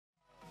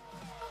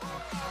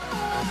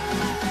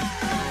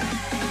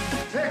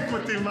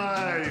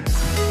mates.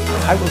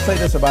 I will say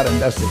this about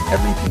investing.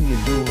 Everything you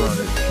do learn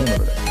is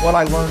cumulative. What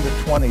I learned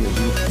at 20 is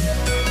useful.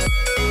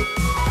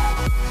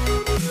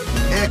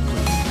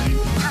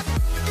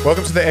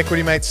 Welcome to the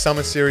Equity Mates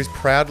Summer Series,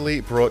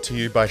 proudly brought to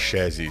you by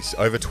Sharesies.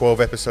 Over 12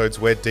 episodes,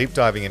 we're deep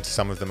diving into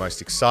some of the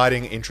most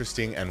exciting,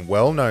 interesting, and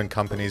well-known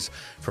companies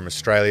from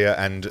Australia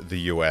and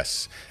the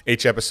US.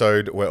 Each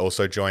episode, we're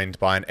also joined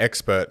by an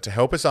expert to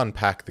help us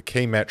unpack the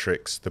key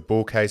metrics, the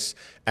bull case,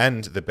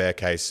 and the bear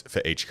case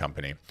for each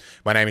company.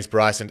 My name is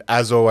Bryce, and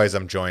as always,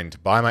 I'm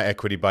joined by my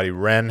equity buddy,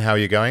 Ren. How are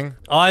you going?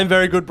 I'm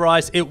very good,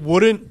 Bryce. It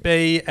wouldn't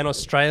be an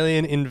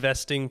Australian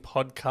investing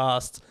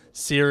podcast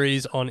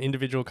series on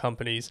individual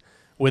companies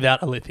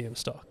without a lithium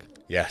stock.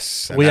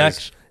 Yes.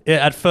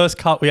 At first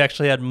cut, we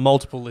actually had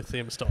multiple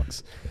lithium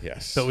stocks.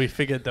 Yes. But we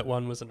figured that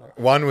one was enough.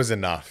 One was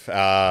enough,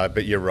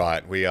 but you're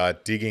right. We are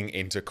digging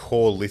into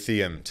Core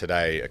Lithium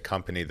today, a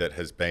company that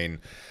has been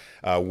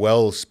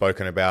well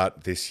spoken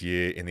about this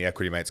year in the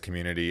Equity Mates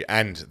community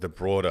and the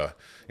broader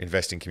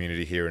investing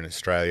community here in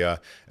Australia.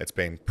 It's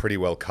been pretty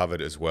well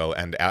covered as well.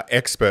 And our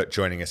expert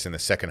joining us in the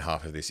second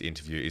half of this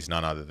interview is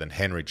none other than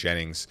Henry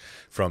Jennings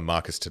from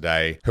Marcus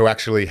Today, who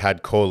actually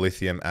had Core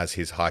Lithium as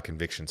his high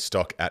conviction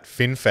stock at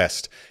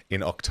FinFest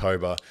in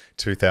October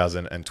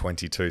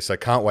 2022. So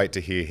can't wait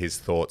to hear his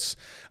thoughts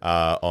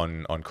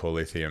on Core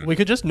Lithium. We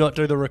could just not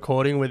do the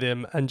recording with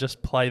him and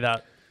just play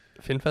that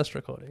FinFest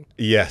recording.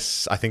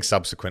 Yes, I think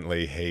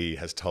subsequently he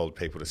has told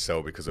people to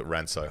sell because it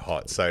ran so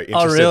hot. So interested,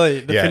 oh, really?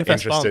 The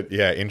FinFest bump.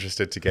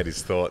 Interested to get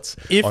his thoughts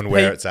on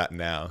where it's at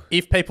now.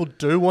 If people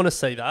do want to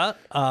see that,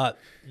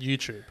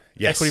 YouTube.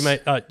 Yes.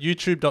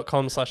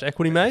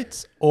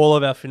 YouTube.com/equitymates. All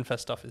of our FinFest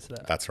stuff is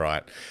there. That's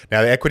right.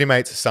 Now, the Equity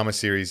Mates Summer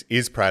Series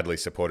is proudly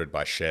supported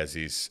by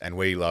Sharesies, and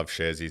we love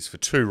Sharesies for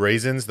two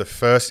reasons. The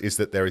first is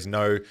that there is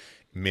no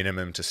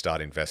minimum to start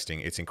investing.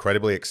 It's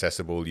incredibly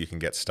accessible. You can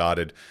get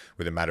started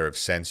with a matter of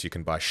cents. You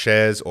can buy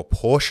shares or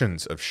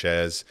portions of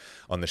shares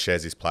on the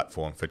Sharesies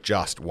platform for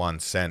just 1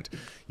 cent.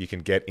 You can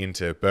get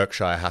into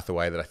Berkshire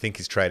Hathaway that I think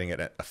is trading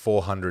at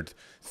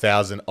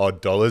 $400,000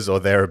 odd or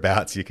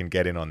thereabouts. You can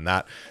get in on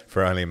that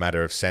for only a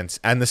matter of cents.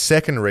 And the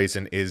second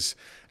reason is,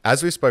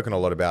 as we've spoken a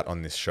lot about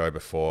on this show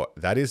before,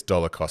 that is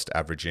dollar cost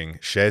averaging.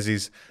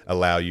 Sharesies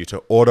allow you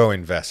to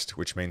auto-invest,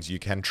 which means you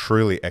can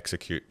truly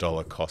execute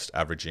dollar cost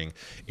averaging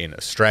in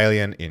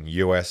Australian, in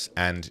US,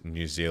 and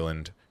New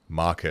Zealand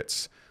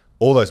markets.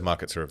 All those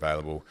markets are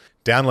available.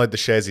 Download the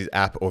Sharesies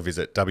app or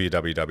visit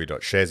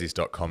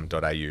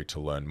www.sharesies.com.au to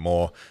learn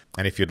more.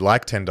 And if you'd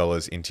like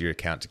 $10 into your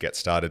account to get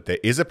started, there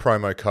is a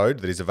promo code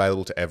that is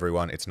available to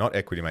everyone. It's not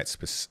Equity Mates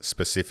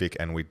specific,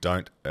 and we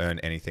don't earn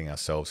anything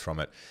ourselves from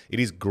it.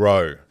 It is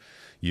GROW.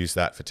 Use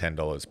that for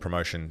 $10.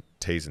 Promotion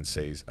T's and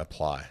C's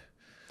apply.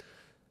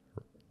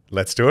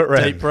 Let's do it,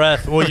 Ren. Deep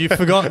breath. Well, you've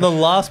forgotten the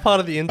last part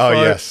of the intro. Oh,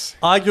 yes.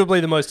 Arguably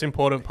the most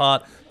important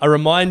part. A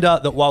reminder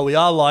that while we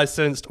are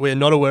licensed, we are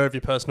not aware of your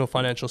personal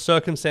financial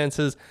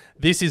circumstances.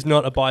 This is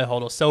not a buy,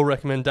 hold, or sell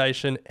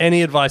recommendation.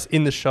 Any advice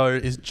in the show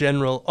is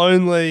general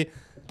only.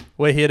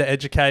 We're here to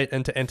educate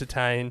and to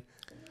entertain.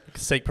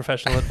 Seek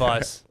professional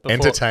advice.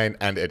 Entertain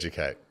and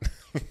educate.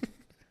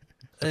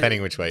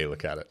 Depending which way you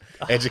look at it.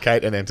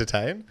 Educate and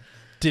entertain.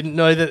 Didn't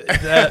know that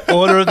the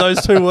order of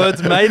those two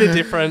words made a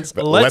difference.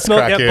 Let's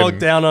not get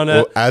bogged down on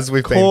it.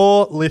 Well,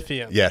 Core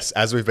Lithium. Yes,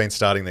 as we've been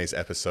starting these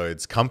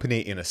episodes, company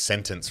in a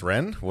sentence,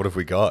 Ren, what have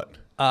we got?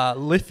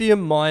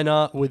 Lithium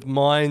miner with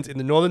mines in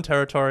the Northern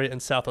Territory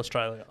and South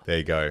Australia. There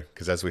you go.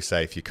 Because as we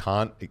say, if you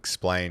can't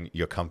explain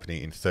your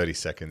company in 30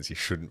 seconds, you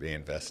shouldn't be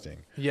investing.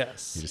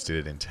 Yes. You just did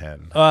it in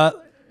 10.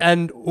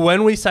 And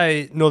when we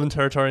say Northern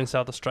Territory and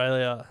South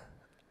Australia,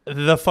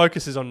 the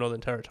focus is on Northern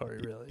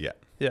Territory, really. Yeah.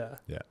 Yeah.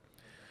 Yeah.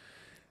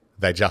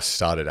 They just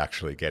started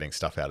actually getting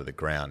stuff out of the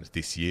ground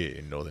this year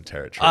in Northern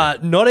Territory.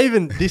 Not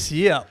even this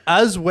year.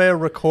 As we're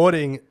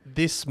recording,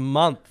 this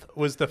month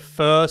was the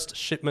first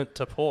shipment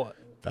to port.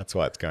 That's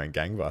why it's going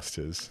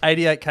gangbusters.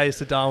 88 Ks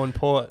to Darwin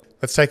Port.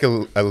 Let's take a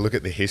look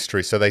at the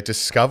history. So they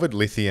discovered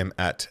lithium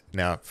at,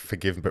 now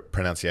forgive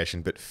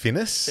pronunciation, but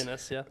Finniss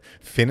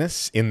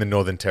in the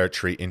Northern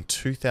Territory in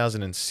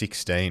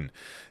 2016.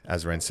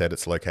 As Ren said,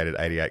 it's located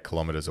 88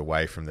 kilometres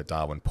away from the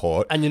Darwin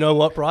Port. And you know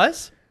what,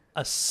 Bryce?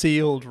 A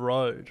sealed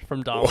road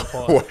from Darwin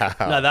Port. Wow.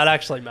 No, that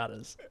actually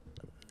matters.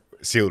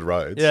 Sealed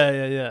roads?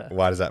 Yeah.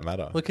 Why does that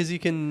matter? Because you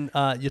can,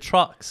 your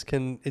trucks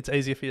it's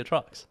easier for your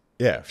trucks.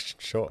 Yeah,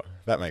 sure.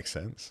 That makes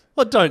sense.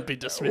 Well, don't be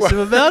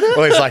dismissive about it.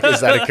 Well, it's like, is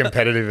that a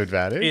competitive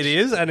advantage? It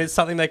is, and it's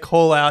something they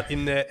call out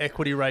in their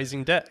equity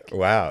raising deck.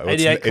 Wow.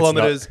 88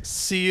 kilometres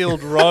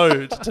sealed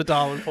road to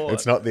Darwin Port.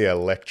 It's not the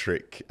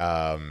electric,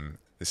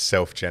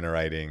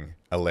 self-generating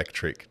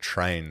electric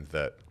train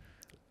that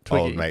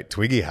old mate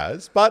Twiggy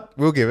has, but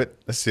we'll give it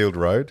a sealed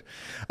road.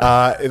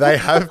 They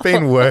have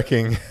been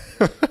working.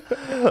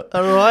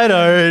 All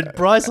righto,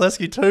 Bryce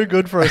Lesky, too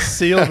good for a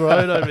sealed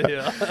road over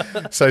here.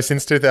 So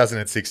since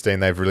 2016,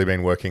 they've really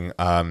been working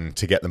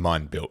to get the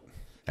mine built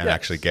and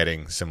actually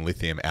getting some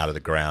lithium out of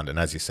the ground. And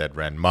as you said,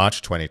 Ren,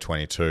 March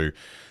 2022,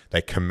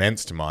 they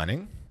commenced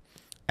mining,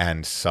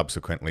 and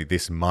subsequently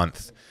this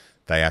month,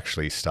 they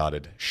actually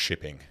started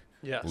shipping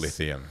Yes.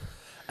 lithium.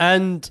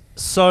 And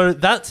so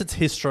that's its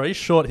history,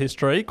 short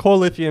history. Core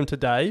Lithium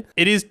today,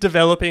 it is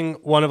developing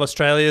one of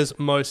Australia's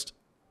most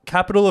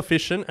capital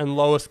efficient and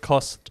lowest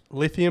cost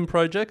lithium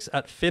projects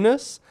at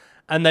Finniss.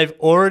 And they've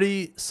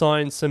already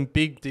signed some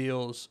big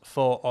deals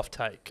for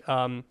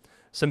offtake.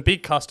 Some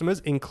big customers,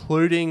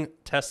 including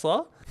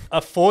Tesla, a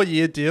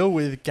 4-year deal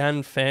with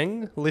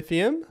Ganfeng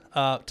Lithium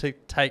to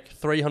take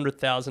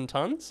 300,000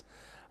 tons.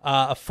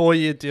 A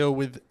 4-year deal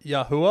with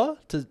Yahua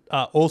to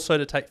also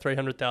to take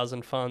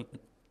 300,000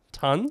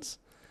 tons.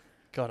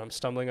 God, I'm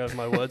stumbling over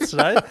my words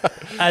today.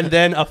 And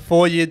then a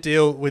 4-year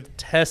deal with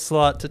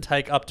Tesla to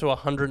take up to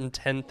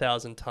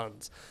 110,000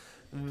 tons.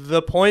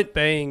 The point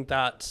being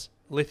that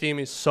lithium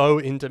is so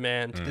in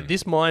demand.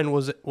 This mine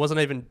wasn't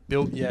even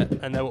built yet,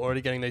 and they were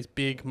already getting these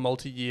big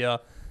multi-year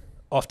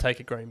offtake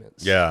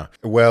agreements. Yeah.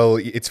 Well,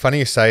 it's funny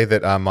you say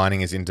that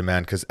mining is in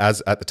demand because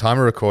as at the time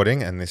of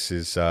recording, and this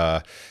is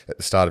at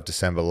the start of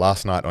December,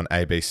 last night on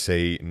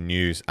ABC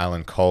News,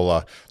 Alan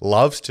Kohler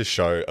loves to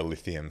show a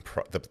lithium,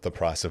 the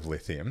price of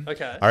lithium.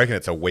 Okay. I reckon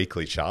it's a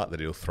weekly chart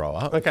that he'll throw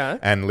up. Okay.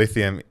 And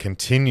lithium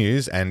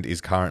continues and is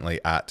currently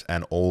at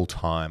an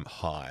all-time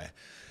high.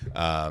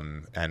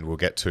 And we'll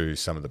get to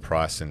some of the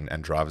price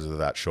and drivers of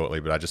that shortly,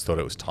 but I just thought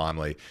it was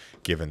timely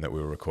given that we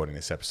were recording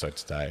this episode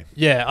today.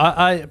 Yeah,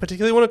 I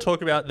particularly want to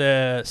talk about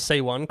their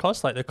C1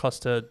 cost, like the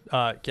cost to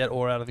get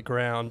ore out of the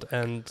ground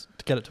and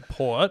to get it to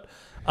port.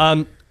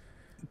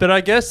 But I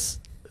guess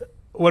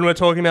when we're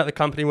talking about the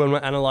company, when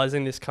we're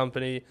analysing this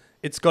company,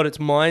 it's got its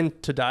mine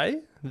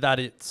today that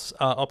it's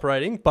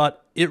operating,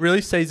 but it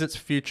really sees its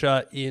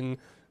future in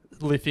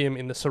lithium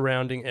in the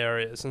surrounding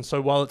areas. And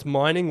so while it's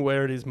mining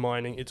where it is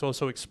mining, it's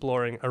also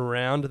exploring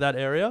around that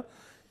area.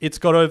 It's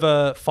got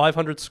over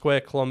 500 square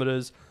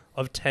kilometres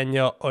of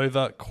tenure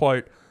over,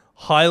 quote,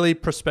 highly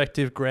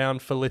prospective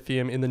ground for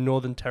lithium in the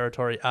Northern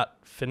Territory at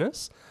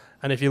Finniss.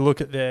 And if you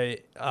look at their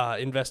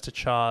investor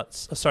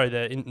charts,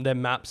 their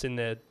maps in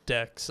their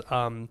decks,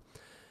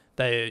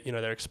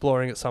 they're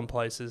exploring at some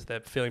places.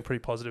 They're feeling pretty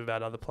positive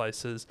about other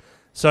places.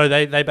 So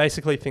they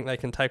basically think they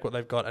can take what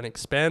they've got and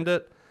expand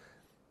it.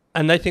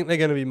 And they think they're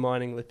going to be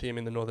mining lithium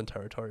in the Northern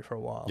Territory for a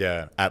while.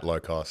 Yeah, at low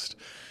cost.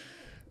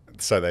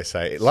 So they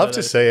say. Love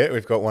to see it.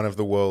 We've got one of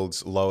the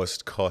world's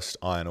lowest cost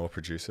iron ore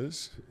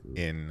producers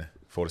in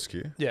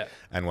Fortescue. Yeah.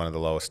 And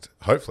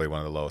hopefully one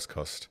of the lowest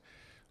cost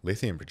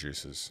lithium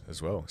producers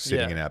as well,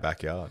 sitting in our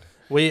backyard.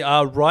 We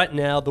are right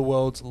now the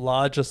world's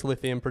largest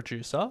lithium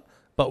producer,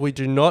 but we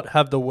do not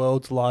have the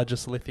world's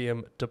largest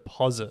lithium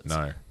deposit.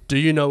 No. Do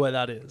you know where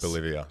that is?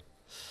 Bolivia.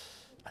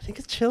 I think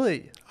it's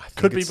Chile.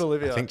 Could be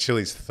Bolivia. I think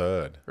Chile's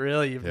third.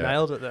 Really? You've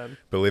nailed it then.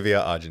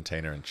 Bolivia,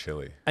 Argentina, and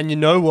Chile. And you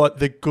know what?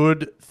 The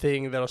good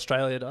thing that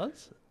Australia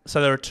does?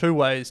 So there are 2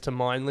 ways to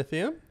mine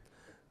lithium.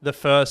 The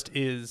first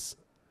is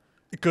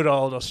good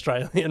old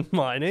Australian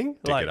mining.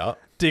 Dig it up.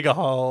 Dig a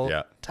hole,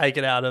 Yeah. take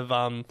it out of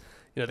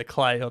the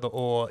clay or the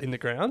ore in the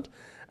ground.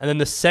 And then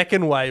the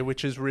second way,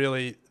 which is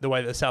really the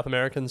way that the South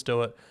Americans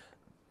do it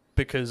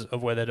because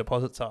of where their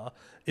deposits are,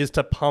 is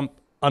to pump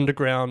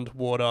underground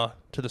water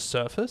to the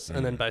surface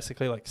and then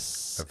basically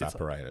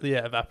evaporate it.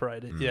 Yeah,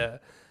 evaporate it. Yeah.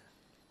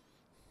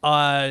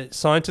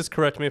 Scientists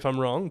correct me if I'm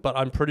wrong, but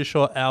I'm pretty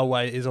sure our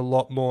way is a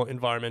lot more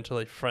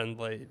environmentally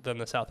friendly than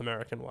the South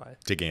American way.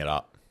 Digging it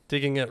up.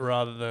 Digging it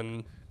rather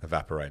than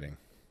evaporating.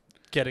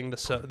 Getting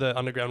the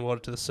underground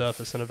water to the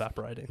surface and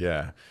evaporating.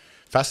 Yeah.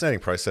 Fascinating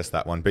process,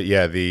 that one. But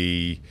yeah,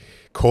 the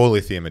Core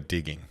Lithium are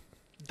digging.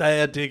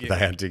 They are digging.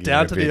 in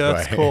down a to big the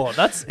Earth's way. core.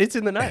 It's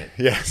in the name.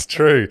 Yes,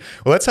 true.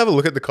 Well, let's have a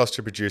look at the cost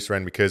to produce,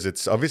 Ren, because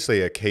it's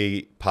obviously a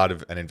key part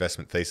of an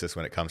investment thesis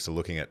when it comes to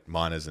looking at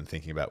miners and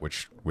thinking about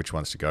which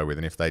ones to go with.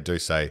 And if they do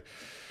say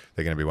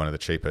they're going to be one of the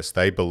cheapest,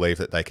 they believe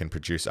that they can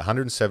produce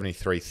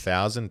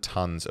 173,000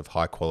 tons of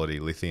high-quality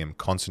lithium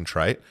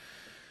concentrate.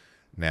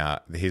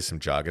 Now, here's some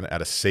jargon,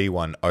 at a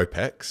C1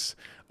 OPEX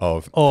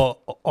of... Or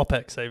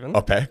OPEX even.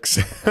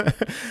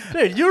 OPEX.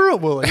 Dude, you're at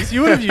Woolies.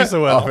 You would have used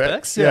the word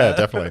OPEX. Yeah,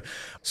 definitely.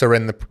 So,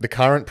 Ren, the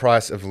current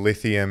price of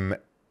lithium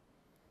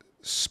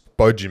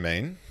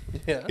spodumene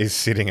is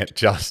sitting at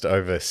just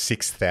over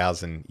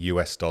 $6,000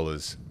 US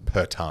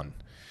per ton.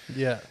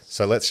 Yeah.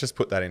 So let's just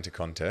put that into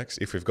context.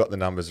 If we've got the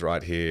numbers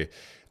right here,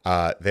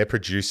 they're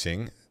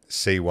producing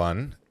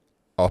C1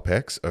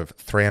 OPEX of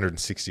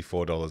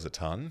 $364 a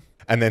ton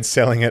and then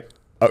selling it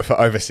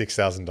for over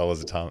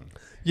 $6,000 a ton.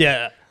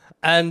 Yeah.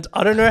 And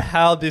I don't know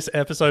how this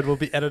episode will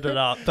be edited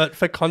up, but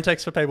for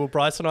context for people,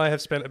 Bryce and I have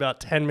spent about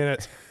 10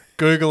 minutes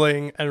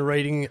Googling and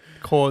reading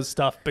Core's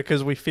stuff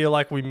because we feel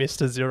like we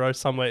missed a zero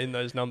somewhere in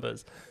those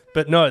numbers.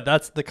 But no,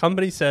 the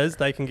company says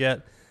they can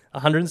get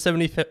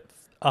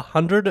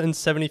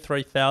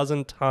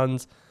 173,000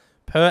 tons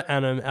per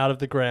annum out of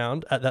the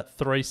ground at that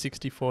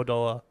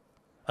 $364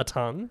 a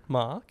ton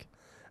mark.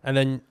 And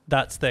then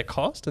that's their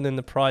cost. And then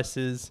the price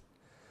is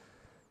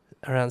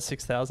around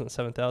 6,000,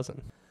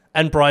 7,000.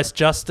 And Bryce,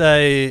 just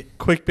a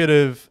quick bit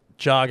of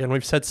jargon.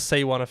 We've said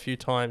C1 a few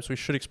times. We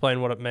should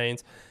explain what it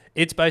means.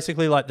 It's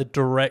basically like the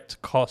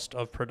direct cost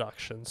of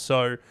production.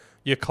 So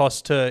your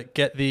cost to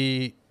get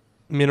the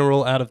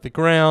mineral out of the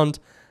ground,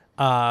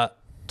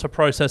 to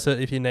process it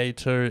if you need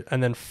to,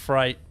 and then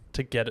freight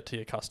to get it to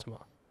your customer.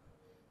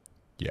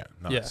 Yeah,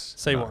 nice.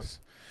 Yeah, C1. Nice.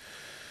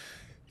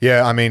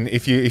 Yeah, I mean,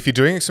 if you're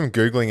doing some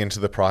googling into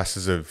the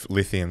prices of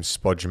lithium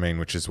spodumene,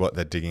 which is what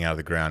they're digging out of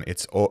the ground,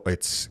 it's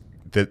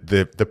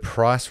the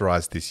price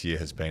rise this year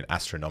has been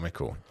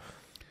astronomical.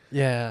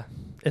 Yeah,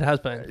 it has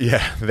been.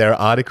 Yeah, there are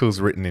articles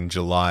written in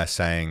July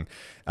saying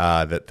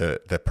that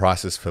the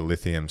prices for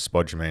lithium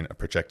spodumene are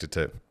projected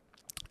to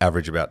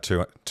average about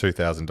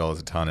 $2,000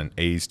 a ton and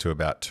ease to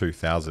about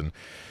 $2,000.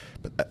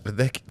 But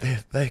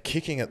they're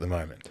kicking at the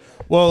moment.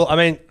 Well, I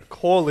mean,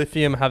 Core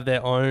Lithium have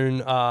their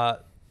own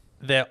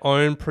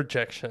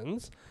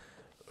projections,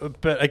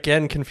 but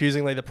again,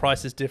 confusingly, the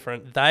price is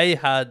different. They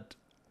had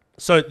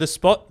the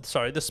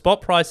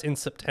spot price in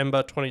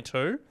September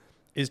 22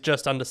 is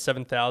just under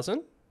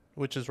 7,000,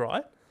 which is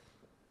right.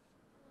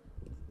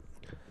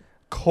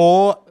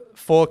 Core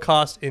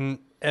forecast in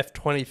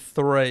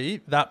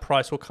F23, that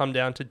price will come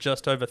down to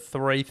just over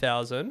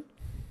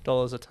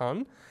 $3,000 a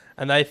ton,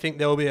 and they think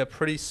there will be a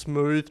pretty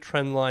smooth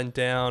trend line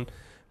down.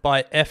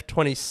 By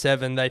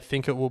F27, they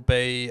think it will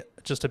be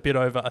just a bit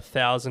over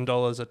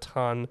 $1,000 a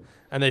ton,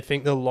 and they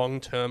think the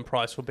long-term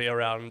price will be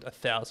around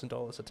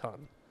 $1,000 a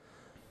ton.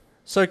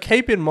 So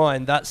keep in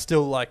mind that's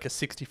still like a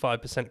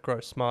 65%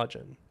 gross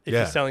margin if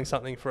you're selling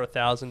something for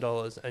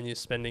 $1,000 and you're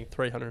spending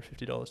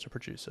 $350 to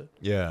produce it.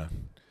 Yeah,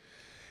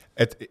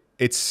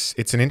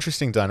 it's an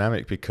interesting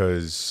dynamic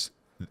because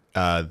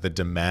the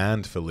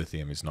demand for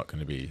lithium is not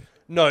going to be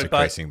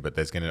decreasing, but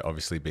there's going to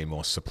obviously be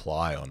more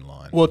supply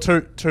online. Well,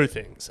 two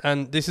things,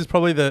 and this is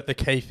probably the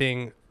key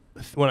thing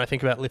when I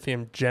think about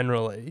lithium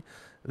generally.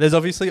 There's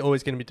obviously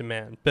always going to be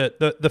demand, but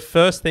the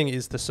first thing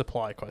is the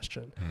supply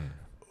question.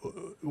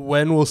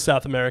 When will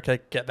South America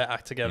get their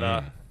act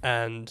together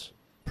and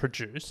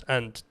produce?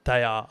 And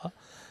they are.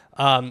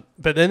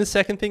 But then the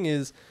second thing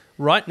is,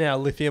 right now,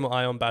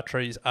 lithium-ion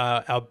batteries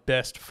are our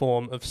best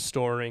form of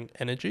storing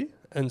energy,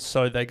 and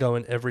so they go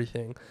in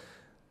everything.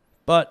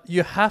 But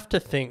you have to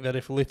think that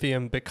if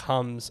lithium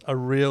becomes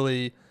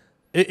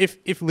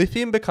if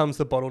lithium becomes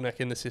the bottleneck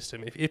in the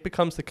system, if it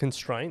becomes the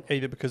constraint,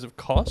 either because of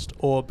cost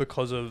or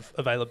because of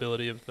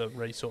availability of the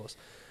resource,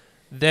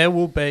 there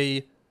will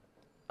be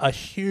a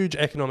huge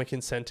economic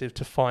incentive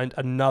to find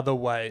another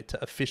way to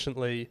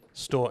efficiently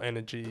store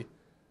energy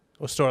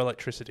or store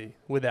electricity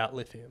without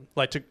lithium,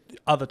 like to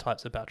other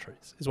types of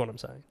batteries, is what I'm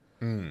saying.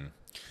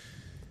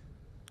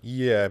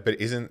 Yeah,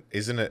 but isn't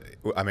it?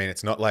 I mean,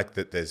 it's not like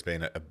that. There's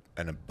been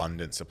an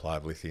abundant supply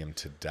of lithium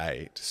to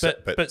date.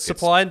 But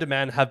supply and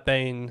demand have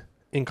been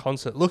in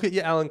concert. Look at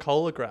your Alan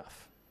Kohler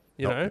graph.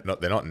 They're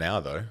not now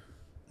though.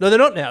 No, they're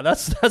not now.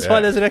 That's why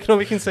there's an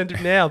economic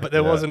incentive now, but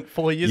there wasn't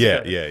 4 years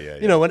ago.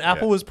 Yeah. When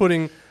Apple was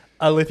putting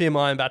a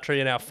lithium-ion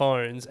battery in our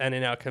phones and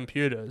in our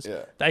computers,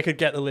 they could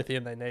get the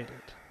lithium they needed.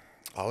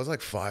 I was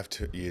like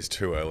 5 years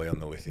too early on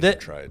the lithium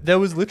trade. There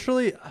was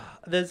literally,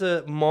 there's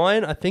a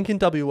mine, I think in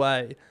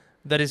WA,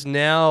 that is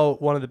now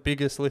one of the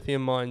biggest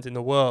lithium mines in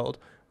the world.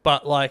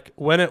 But like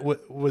when it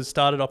was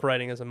started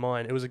operating as a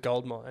mine, it was a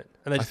gold mine.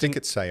 And I think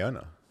it's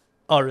Sayona.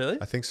 Oh, really?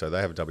 I think so.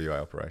 They have WA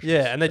operations.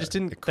 Yeah, and they just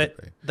didn't.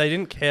 They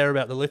didn't care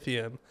about the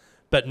lithium,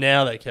 but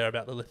now they care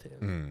about the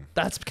lithium.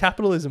 That's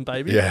capitalism,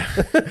 baby. Yeah.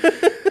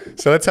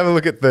 So let's have a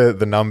look at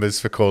the numbers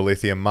for Core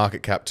Lithium.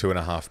 Market cap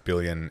 $2.5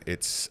 billion.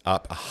 It's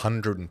up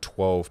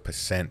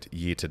 112%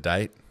 year to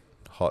date.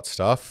 Hot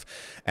stuff.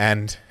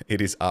 And it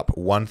is up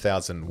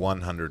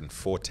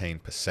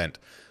 1,114%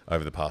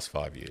 over the past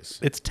 5 years.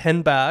 It's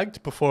 10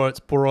 bagged before it's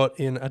brought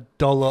in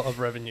 $1 of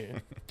revenue.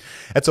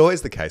 It's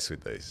always the case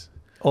with these.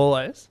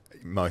 Always?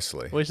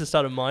 Mostly. We should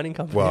start a mining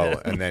company.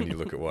 Well, and then you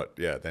look at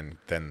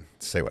then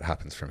see what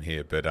happens from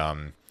here. But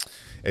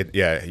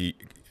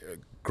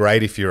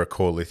great if you're a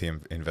Core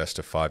Lithium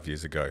investor 5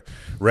 years ago.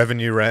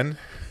 Revenue, Ren.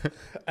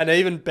 And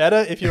even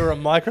better if you're a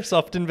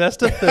Microsoft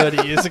investor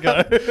 30 years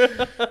ago.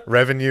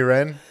 Revenue,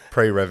 Ren.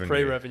 Pre-revenue.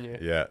 Pre-revenue.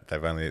 Yeah,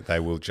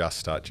 they will just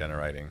start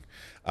generating.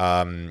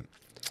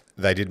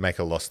 They did make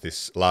a loss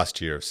this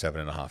last year of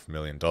 $7.5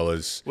 million.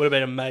 Would have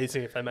been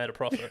amazing if they made a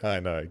profit. I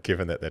know,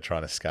 given that they're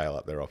trying to scale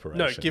up their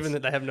operations. No, given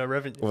that they have no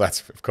revenue. Well,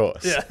 that's of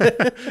course. Yeah.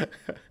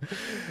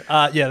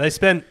 They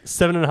spent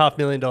 $7.5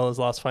 million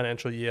last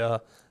financial year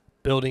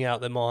building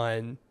out their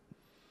mine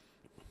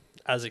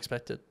as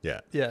expected. Yeah.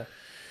 Yeah.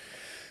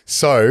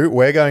 So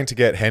we're going to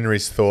get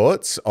Henry's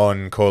thoughts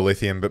on Core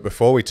Lithium, but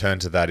before we turn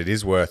to that, it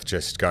is worth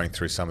just going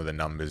through some of the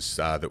numbers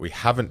that we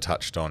haven't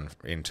touched on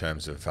in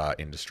terms of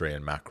industry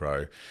and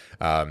macro.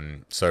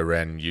 So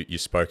Ren, you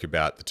spoke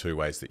about the two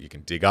ways that you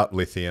can dig up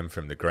lithium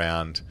from the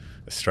ground.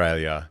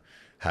 Australia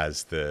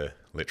has the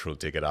literal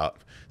dig it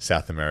up.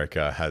 South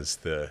America has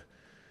the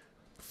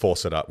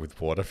force it up with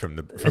water from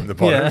the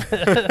bottom.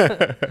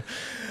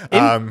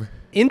 Yeah.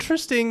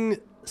 Interesting.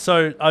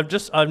 So I'm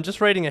just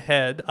reading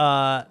ahead.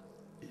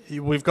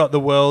 We've got the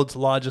world's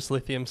largest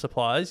lithium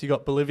supplies. You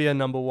got Bolivia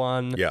number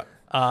one. Yeah.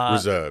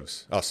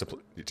 Reserves. Oh,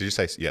 did you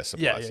say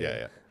supplies?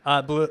 Yeah.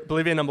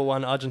 Bolivia number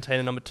one,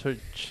 Argentina number two,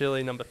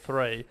 Chile number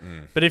three.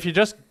 But if you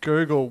just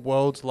Google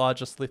world's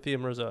largest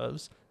lithium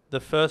reserves, the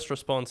first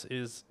response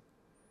is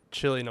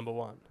Chile number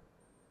one.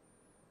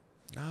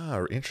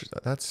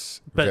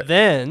 Interesting. But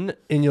then,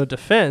 in your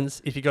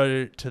defense, if you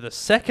go to the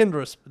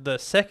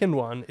second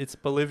one, it's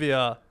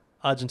Bolivia,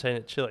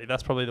 Argentina, Chile.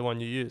 That's probably the one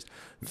you used.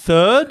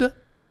 Third,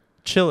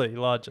 Chile,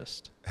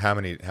 largest. How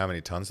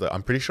many tons though?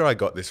 I'm pretty sure I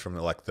got this from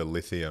the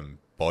lithium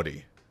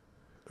body.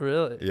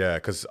 Really? Yeah,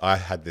 because I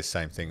had this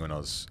same thing when I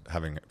was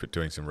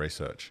doing some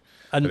research.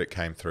 But it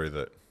came through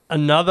that.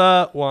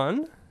 Another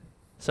one.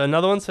 So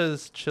another one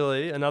says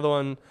Chile. Another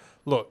one.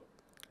 Look.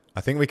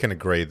 I think we can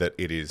agree that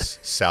it is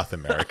South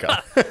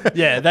America.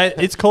 Yeah,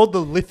 it's called the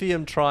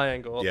Lithium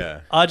Triangle.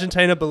 Yeah.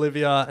 Argentina,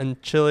 Bolivia,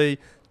 and Chile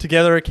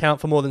together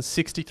account for more than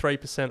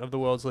 63% of the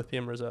world's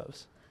lithium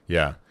reserves.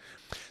 Yeah.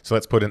 So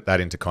let's put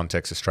that into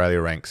context.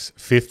 Australia ranks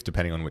 5th,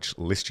 depending on which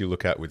list you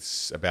look at,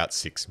 with about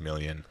 6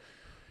 million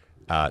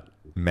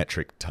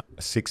metric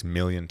tons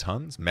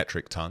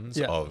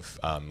of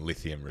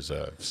lithium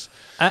reserves.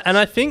 And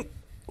I think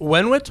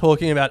when we're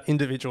talking about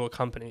individual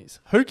companies,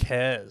 who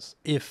cares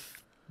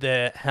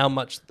how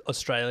much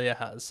Australia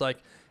has?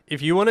 Like,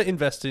 if you want to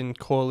invest in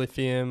Core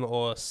Lithium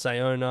or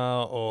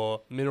Sayona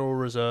or mineral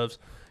reserves,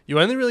 you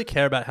only really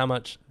care about how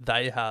much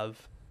they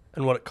have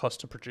and what it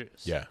costs to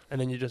produce. Yeah. And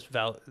then you just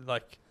Yeah.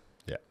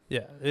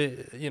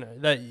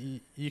 That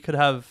you could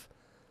have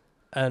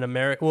an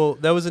American. Well,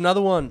 there was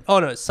another one. Oh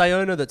no,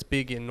 Sayona, that's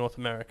big in North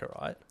America,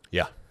 right?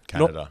 Yeah,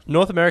 Canada.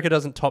 North America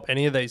doesn't top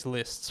any of these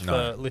lists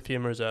for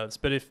lithium reserves,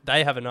 but if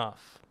they have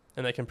enough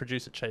and they can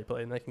produce it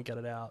cheaply and they can get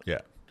it out,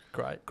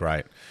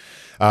 great.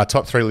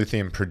 Top 3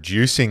 lithium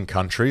producing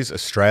countries.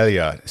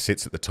 Australia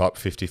sits at the top,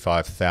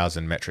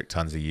 55,000 metric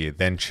tons a year.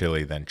 Then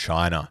Chile, then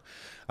China,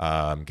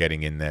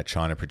 getting in there.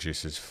 China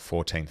produces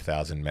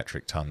 14,000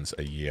 metric tons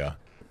a year.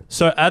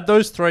 So add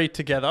those 3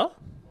 together,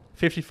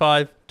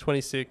 55,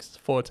 26,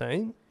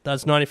 14.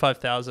 That's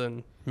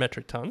 95,000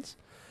 metric tons.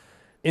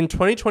 In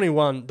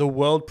 2021, the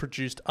world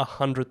produced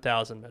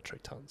 100,000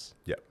 metric tons.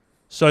 Yep.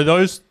 So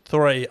those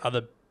 3 are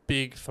the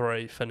big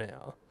 3 for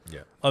now.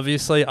 Yeah.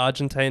 Obviously,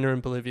 Argentina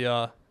and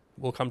Bolivia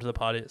will come to the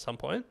party at some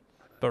point,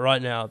 but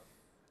right now,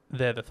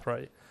 they're the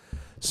 3.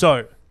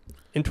 So,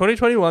 in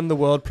 2021, the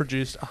world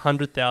produced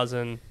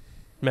 100,000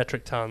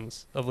 metric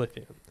tons of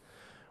lithium.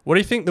 What do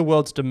you think the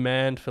world's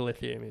demand for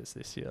lithium is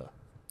this year?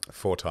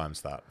 4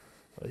 times that.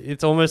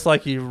 It's almost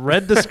like you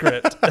read the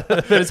script,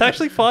 but it's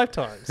actually 5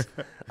 times.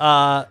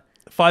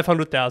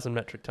 500,000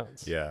 metric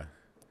tons. Yeah.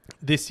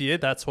 This year,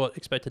 that's what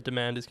expected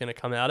demand is going to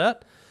come out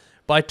at.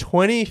 By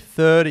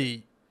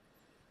 2030,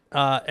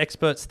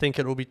 experts think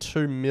it will be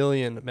 2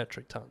 million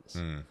metric tons.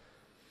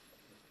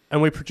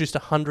 And we produced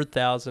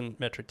 100,000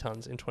 metric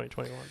tons in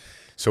 2021.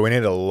 So we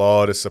need a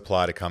lot of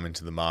supply to come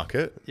into the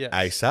market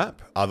ASAP.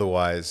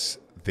 Otherwise,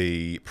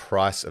 the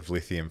price of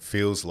lithium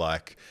feels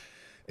like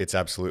it's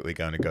absolutely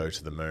going to go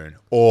to the moon.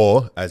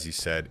 Or, as you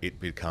said, it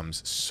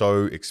becomes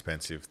so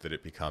expensive that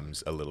it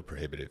becomes a little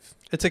prohibitive.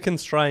 It's a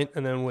constraint,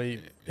 and then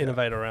we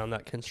innovate around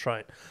that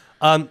constraint.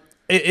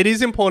 It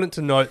is important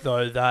to note,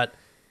 though, that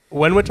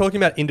when we're talking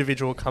about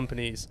individual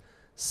companies,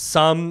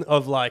 some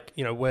of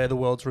where the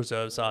world's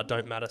reserves are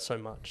don't matter so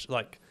much.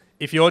 Like,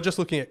 if you're just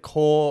looking at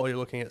Core or you're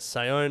looking at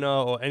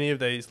Sayona or any of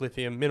these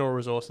lithium mineral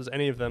resources,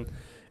 any of them,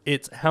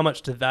 it's how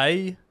much do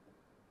they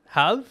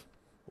have?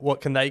 What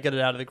can they get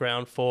it out of the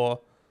ground for?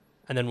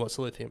 And then what's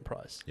the lithium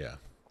price? Yeah.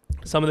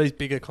 Some of these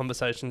bigger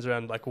conversations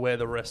around where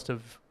the rest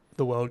of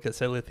the world gets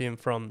their lithium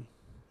from,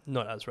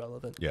 not as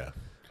relevant. Yeah.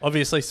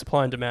 Obviously,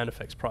 supply and demand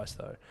affects price,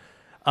 though.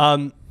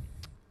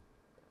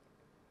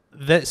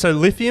 So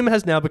lithium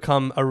has now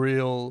become a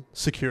real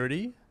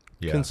security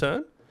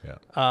concern. Yeah.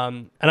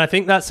 And I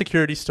think that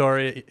security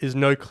story is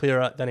no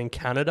clearer than in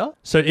Canada.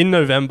 So in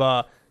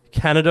November,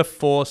 Canada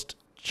forced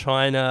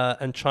China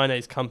and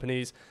Chinese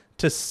companies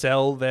to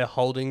sell their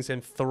holdings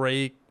in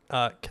 3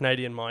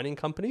 Canadian mining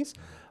companies.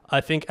 I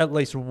think I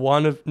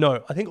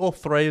think all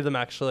 3 of them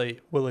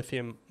actually were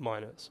lithium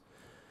miners.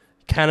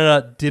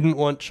 Canada didn't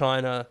want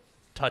China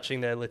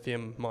touching their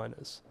lithium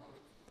miners.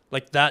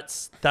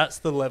 That's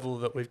the level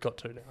that we've got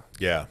to now.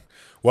 Yeah.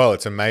 Well,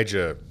 it's a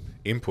major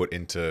input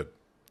into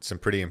some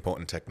pretty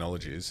important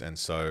technologies, and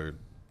so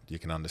you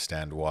can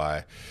understand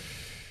why.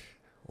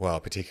 Well,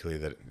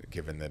 particularly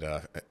given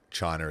that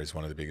China is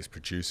one of the biggest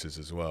producers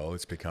as well,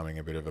 it's becoming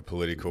a bit of a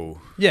political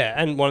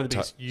and one of the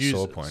biggest users.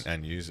 Sore point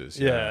and users.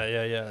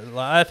 Yeah.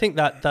 I think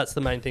that's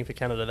the main thing for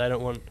Canada. They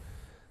don't want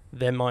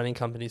their mining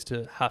companies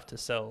to have to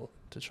sell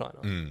to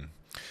China.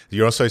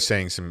 You're also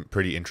seeing some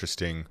pretty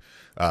interesting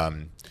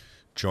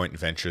joint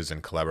ventures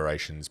and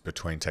collaborations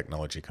between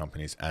technology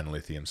companies and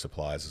lithium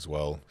suppliers as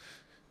well.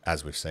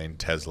 As we've seen,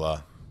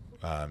 Tesla,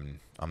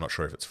 I'm not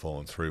sure if it's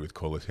fallen through with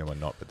Core Lithium or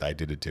not, but they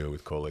did a deal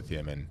with Core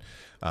Lithium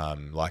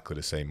and likely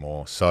to see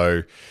more.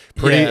 So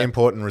pretty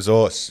important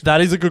resource. That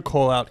is a good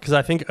call out, because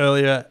I think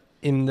earlier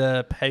in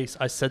the piece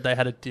I said they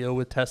had a deal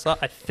with Tesla.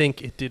 I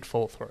think it did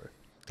fall through.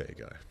 There you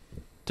go.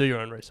 Do your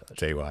own research.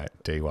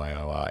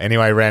 DYOR.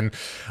 Anyway, Ren,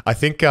 I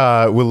think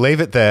we'll leave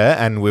it there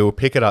and we'll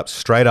pick it up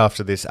straight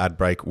after this ad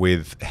break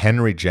with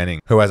Henry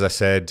Jennings, who, as I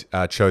said,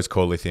 chose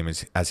Core Lithium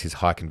as his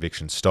high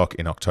conviction stock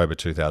in October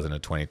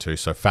 2022.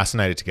 So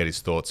fascinated to get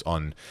his thoughts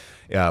on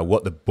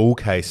what the bull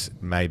case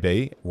may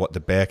be, what the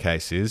bear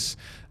case is,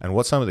 and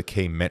what some of the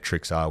key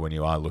metrics are when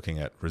you are looking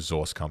at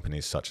resource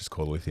companies such as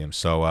Core Lithium.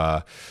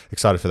 So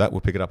excited for that.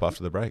 We'll pick it up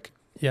after the break.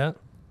 Yeah.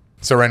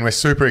 So, Ren, we're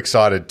super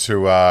excited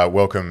to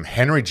welcome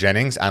Henry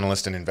Jennings,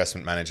 analyst and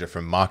investment manager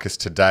from Marcus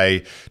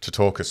today, to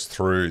talk us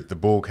through the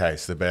bull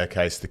case, the bear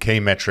case, the key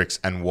metrics,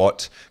 and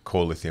what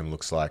Core Lithium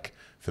looks like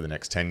for the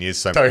next 10 years.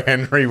 So,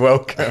 Henry,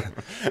 welcome.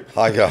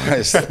 Hi,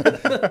 guys.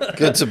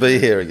 Good to be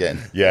here again.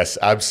 Yes,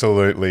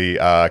 absolutely.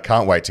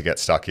 Can't wait to get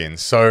stuck in.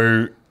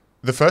 So,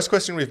 the first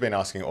question we've been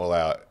asking all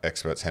our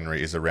experts,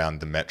 Henry, is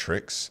around the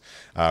metrics.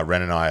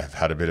 Ren and I have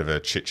had a bit of a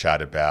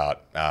chit-chat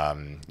about,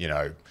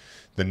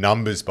 the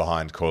numbers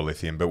behind Core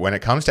Lithium, but when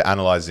it comes to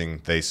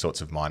analysing these sorts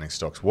of mining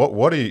stocks,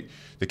 what are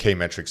the key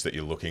metrics that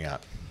you're looking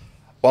at?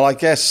 Well, I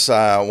guess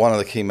one of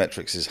the key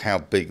metrics is how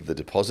big the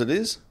deposit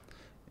is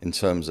in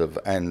terms of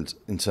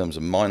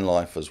mine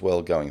life as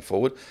well going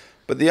forward.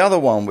 But the other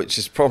one, which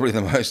is probably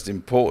the most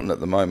important at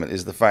the moment,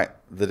 is the fact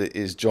that it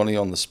is Johnny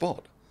on the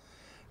spot.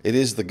 It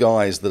is the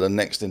guys that are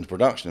next into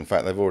production. In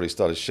fact, they've already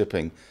started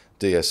shipping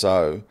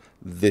DSO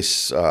they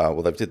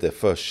did their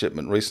first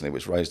shipment recently,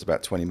 which raised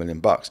about $20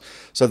 million.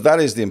 So that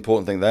is the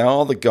important thing. They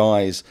are the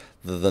guys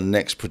that are the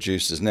next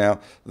producers. Now,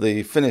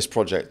 the Finniss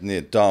project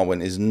near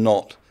Darwin is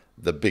not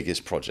the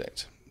biggest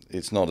project.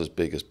 It's not as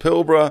big as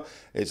Pilbara.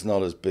 It's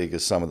not as big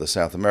as some of the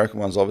South American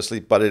ones, obviously,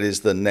 but it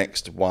is the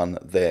next one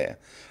there.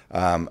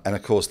 And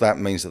of course, that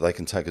means that they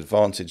can take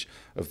advantage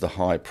of the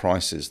high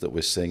prices that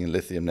we're seeing in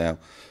lithium now.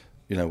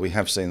 You know, we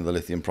have seen the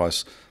lithium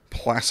price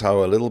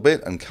plateau a little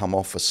bit and come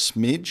off a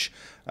smidge,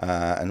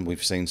 and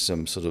we've seen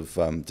some sort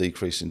of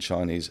decrease in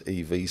Chinese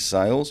EV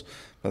sales.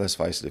 But let's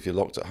face it, if you're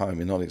locked at home,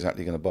 you're not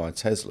exactly going to buy a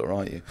Tesla,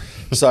 are you?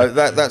 So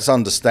that's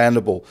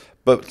understandable.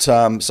 But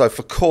so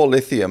for Core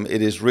Lithium,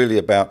 it is really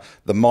about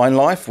the mine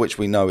life, which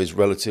we know is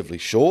relatively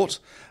short,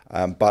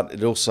 but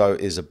it also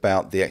is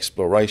about the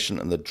exploration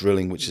and the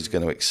drilling, which is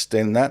going to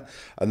extend that.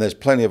 And there's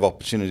plenty of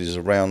opportunities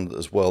around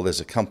as well.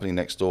 There's a company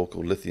next door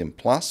called Lithium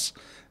Plus.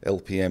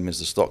 LPM is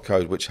the stock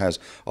code, which has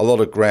a lot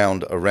of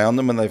ground around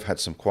them, and they've had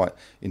some quite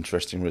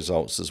interesting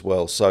results as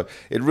well. So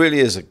it really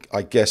is,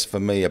 I guess, for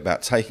me,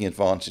 about taking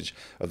advantage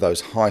of those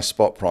high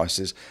spot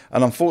prices.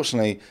 And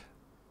unfortunately,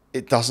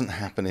 it doesn't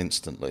happen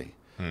instantly.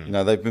 You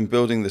know, they've been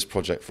building this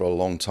project for a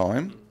long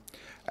time,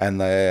 and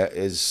there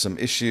is some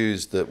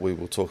issues that we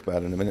will talk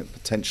about in a minute,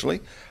 potentially,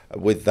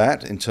 with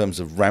that in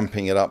terms of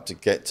ramping it up to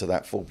get to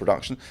that full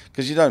production,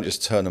 because you don't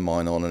just turn a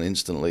mine on and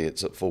instantly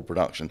it's at full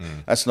production.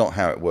 That's not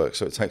how it works.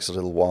 So it takes a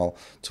little while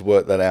to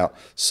work that out.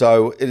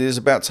 So it is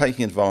about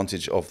taking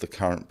advantage of the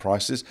current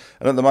prices.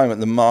 And at the moment,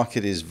 the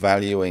market is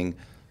valuing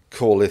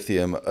Core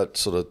Lithium at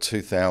sort of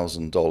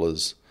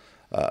 $2,000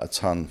 a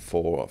ton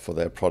for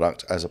their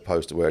product, as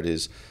opposed to where it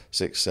is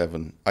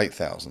 $6,000,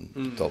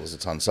 $7,000, $8,000 a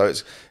ton. So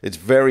it's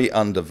very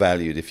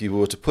undervalued. If you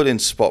were to put in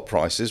spot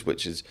prices,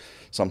 which is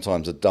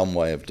sometimes a dumb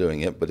way of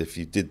doing it, but if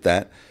you did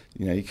that,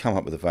 you know, you come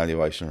up with a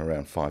valuation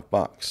around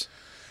 $5.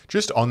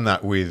 Just on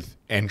that, with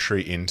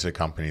entry into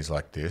companies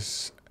like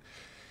this,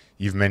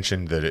 you've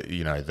mentioned that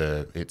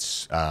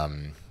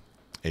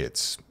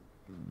it's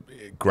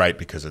great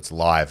because it's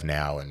live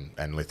now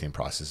and lithium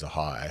prices are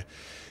high.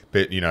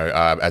 But,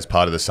 as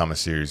part of the summer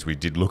series, we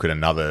did look at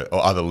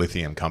other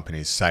lithium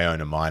companies,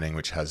 Sayona Mining,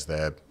 which has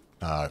their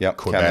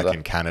Quebec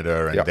in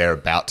Canada, and they're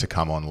about to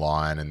come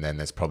online. And then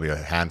there's probably a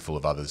handful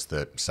of others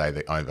that say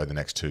that over the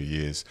next 2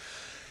 years.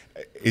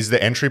 Is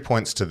the entry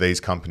points to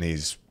these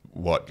companies,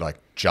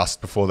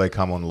 just before they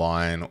come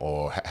online?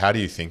 Or how do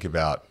you think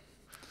about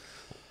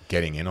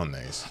getting in on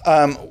these?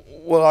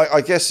 Well, I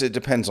guess it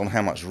depends on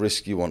how much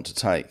risk you want to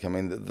take. I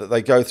mean,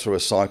 they go through a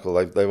cycle.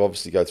 They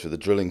obviously go through the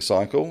drilling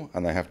cycle,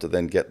 and they have to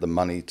then get the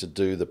money to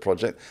do the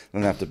project.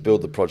 Then they have to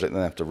build the project,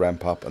 then they have to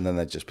ramp up, and then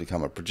they just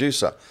become a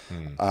producer.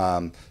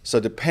 So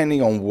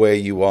depending on where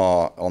you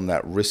are on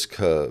that risk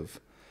curve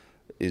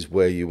is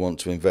where you want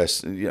to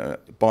invest.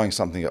 Buying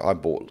something, I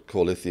bought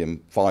Core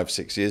Lithium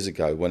 5-6 years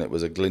ago when it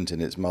was a glint in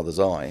its mother's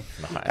eye.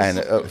 Nice. And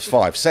it was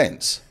 5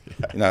 cents.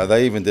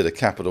 They even did a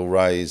capital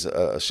raise,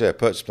 a share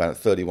purchase plan at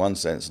 31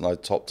 cents, and I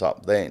topped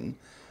up then.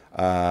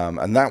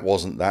 And that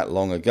wasn't that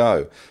long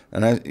ago.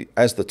 And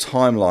as the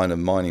timeline of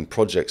mining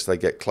projects, they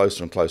get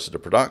closer and closer to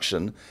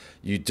production,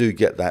 you do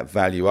get that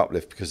value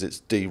uplift because it's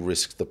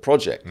de-risked the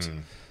project.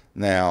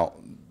 Now,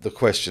 the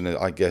question,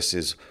 I guess,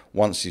 is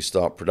once you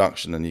start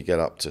production and you get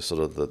up to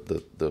sort of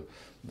the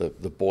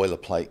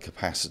boilerplate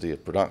capacity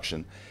of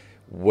production,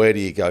 where do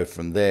you go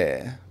from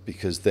there?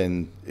 Because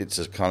then it's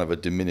a kind of a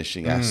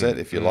diminishing asset,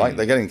 if you like.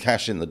 They're getting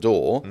cash in the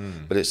door,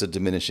 but it's a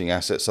diminishing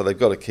asset, so they've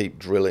got to keep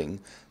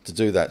drilling to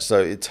do that. So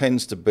it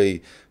tends to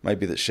be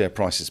maybe that share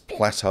prices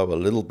plateau a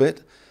little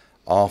bit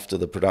after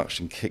the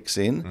production kicks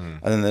in.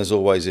 And then there's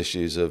always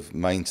issues of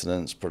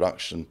maintenance,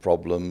 production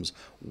problems,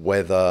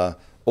 weather,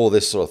 or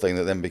this sort of thing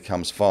that then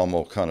becomes far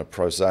more kind of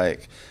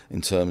prosaic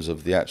in terms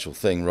of the actual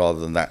thing, rather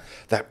than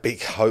that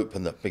big hope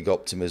and that big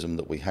optimism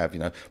that we have.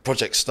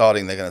 Projects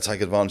starting, they're going to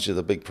take advantage of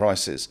the big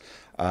prices.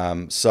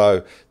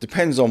 So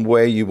depends on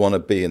where you want to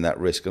be in that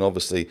risk. And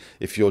obviously,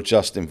 if you're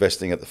just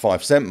investing at the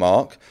 5 cent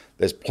mark,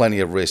 there's plenty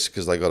of risk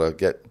because they've got to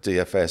get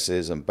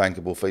DFSs and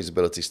bankable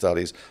feasibility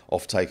studies,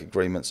 offtake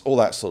agreements, all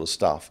that sort of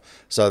stuff.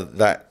 So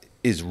that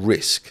is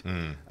risk.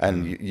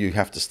 And you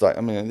have to stay.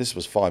 I mean, this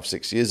was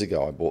 5-6 years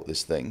ago I bought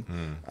this thing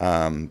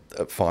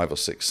at 5 or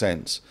 6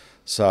 cents.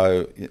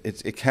 So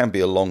it can be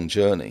a long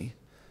journey,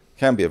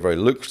 can be a very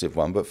lucrative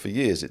one, but for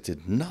years it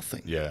did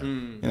nothing.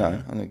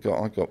 And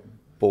I got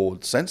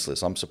bored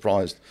senseless. I'm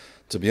surprised,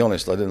 to be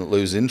honest, I didn't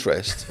lose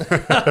interest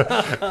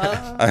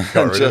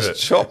and just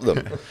chop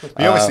them.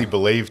 You obviously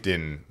believed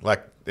in,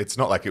 it's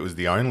not like it was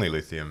the only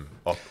lithium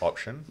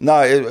option.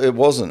 No, it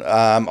wasn't.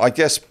 I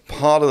guess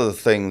part of the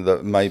thing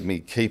that made me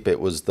keep it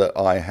was that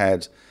I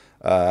had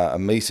a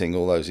meeting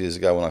all those years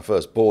ago when I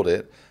first bought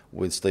it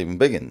with Stephen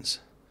Biggins,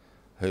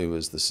 who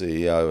was the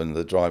CEO and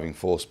the driving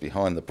force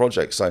behind the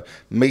project. So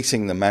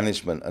meeting the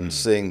management and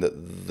seeing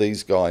that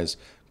these guys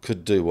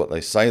could do what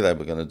they say they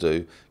were going to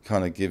do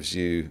kind of gives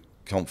you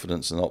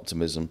confidence and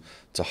optimism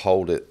to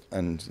hold it.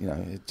 And,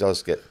 it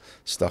does get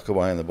stuck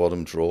away in the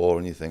bottom drawer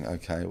and you think,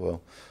 okay,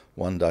 well,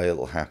 one day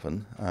it'll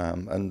happen.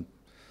 And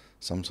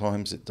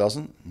sometimes it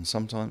doesn't, and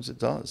sometimes it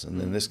does.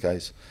 And in this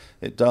case,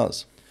 it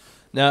does.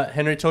 Now,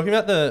 Henry, talking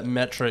about the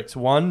metrics,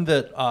 one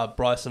that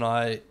Bryce and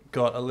I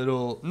got a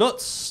little,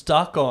 not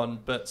stuck on,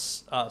 but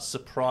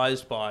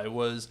surprised by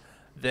was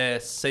their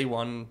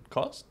C1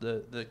 cost,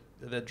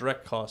 their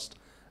direct cost.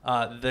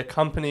 The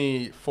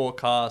company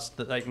forecast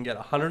that they can get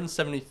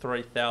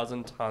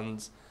 173,000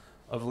 tons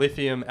of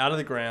lithium out of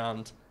the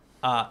ground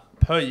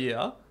per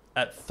year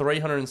at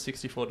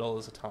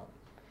 $364 a ton,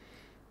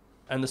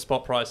 and the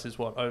spot price is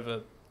what,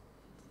 over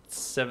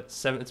it's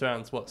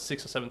around what,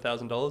 $6,000 or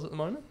 $7,000 at the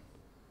moment.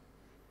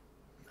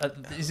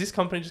 Is this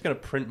company just going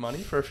to print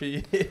money for a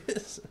few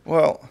years?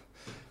 Well,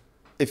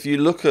 if you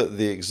look at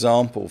the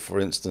example, for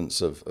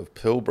instance, of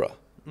Pilbara,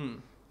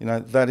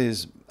 that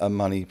is a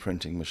money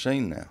printing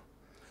machine now.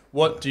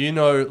 What do you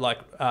know?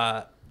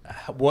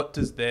 What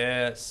does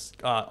their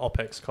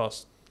OPEX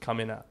cost come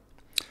in at?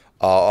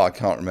 I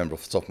can't remember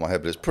off the top of my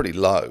head, but it's pretty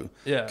low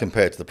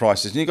compared to the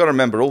prices. And you've got to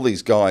remember, all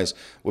these guys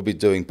will be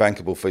doing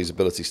bankable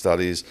feasibility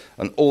studies,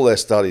 and all their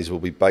studies will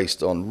be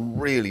based on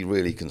really,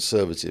 really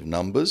conservative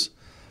numbers.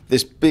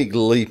 This big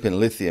leap in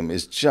lithium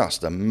is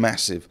just a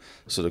massive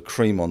sort of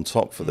cream on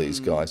top for these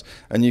guys.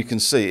 And you can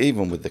see,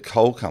 even with the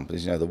coal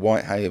companies, the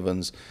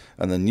Whitehavens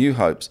and the New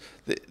Hopes,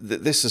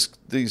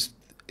 these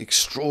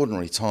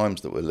extraordinary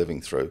times that we're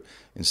living through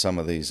in some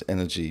of these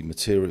energy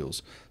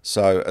materials.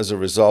 So as a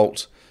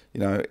result,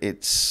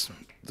 it's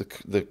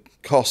the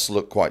costs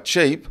look quite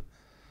cheap,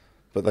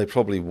 but they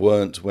probably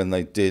weren't when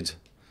they did,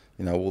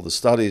 all the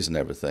studies and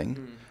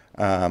everything.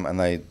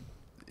 And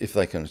if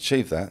they can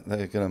achieve that,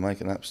 they're going to make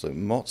an absolute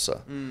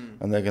mozza,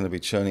 and they're going to be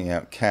churning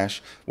out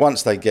cash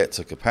once they get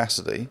to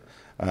capacity,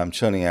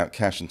 churning out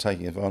cash and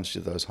taking advantage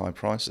of those high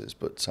prices.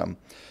 But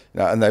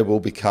and they will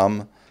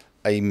become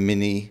a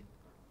mini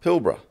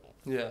Pilbara.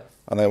 Yeah.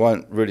 And they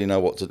won't really know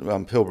what to do.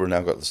 Pilbara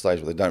now got to the stage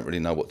where they don't really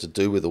know what to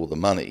do with all the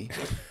money.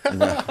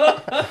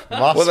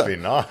 Must be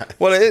nice.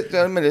 Well,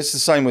 it's the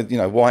same with,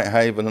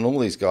 Whitehaven and all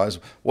these guys.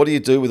 What do you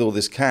do with all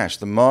this cash?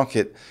 The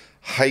market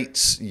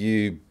hates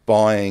you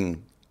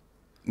buying,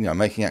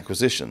 making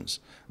acquisitions.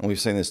 And we've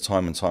seen this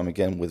time and time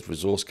again with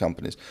resource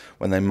companies.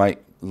 When they make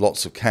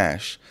lots of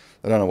cash,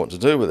 they don't know what to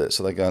do with it.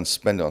 So they go and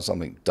spend it on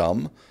something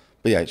dumb.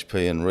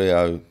 BHP and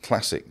Rio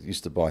Classic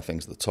used to buy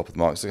things at the top of the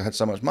market because they had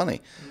so much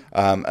money.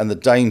 And the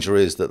danger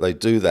is that they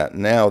do that.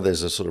 Now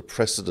there's a sort of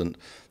precedent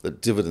that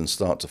dividends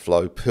start to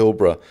flow.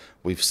 Pilbara,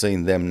 we've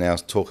seen them now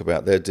talk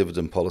about their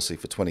dividend policy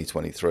for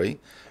 2023,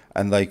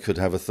 and they could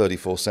have a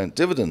 34-cent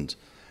dividend,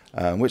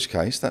 in which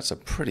case that's a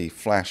pretty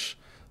flash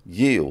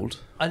yield.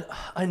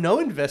 I know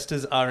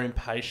investors are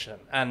impatient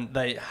and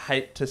they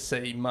hate to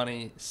see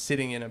money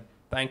sitting in a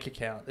bank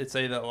account. It's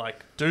either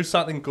do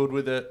something good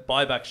with it,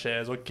 buy back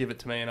shares, or give it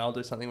to me and I'll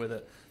do something with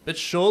it. But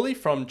surely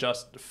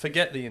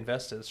forget the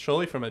investors,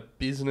 surely from a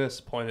business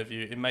point of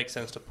view, it makes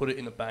sense to put it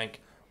in the bank,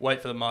 wait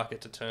for the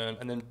market to turn,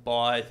 and then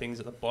buy things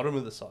at the bottom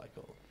of the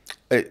cycle.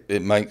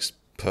 It makes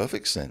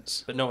perfect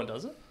sense. But no one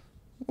does it?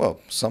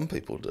 Well, some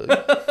people do.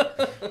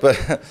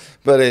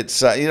 but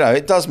it's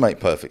it does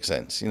make perfect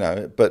sense,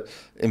 but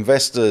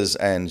investors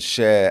and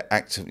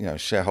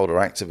shareholder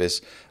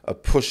activists are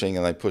pushing,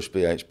 and they push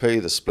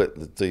BHP to split,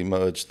 the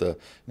demerge the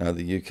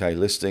UK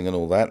listing and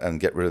all that, and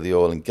get rid of the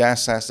oil and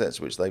gas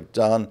assets, which they've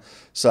done.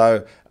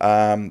 So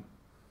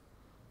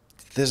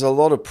there's a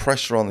lot of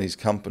pressure on these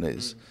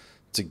companies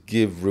to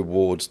give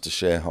rewards to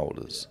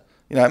shareholders.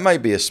 It may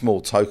be a small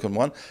token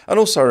one. And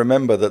also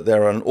remember that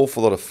there are an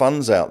awful lot of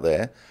funds out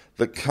there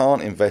that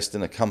can't invest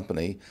in a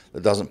company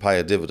that doesn't pay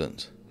a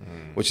dividend,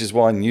 which is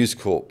why News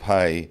Corp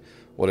pay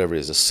whatever it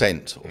is, a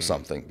cent or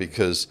something,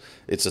 because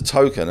it's a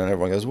token, and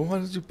everyone goes, well, why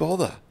did you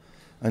bother?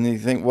 And you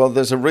think, well,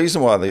 there's a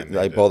reason why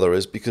they bother,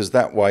 is because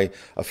that way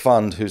a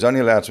fund who's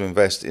only allowed to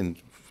invest in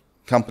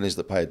companies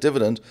that pay a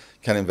dividend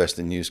can invest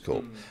in News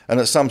Corp. And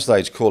at some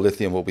stage, Core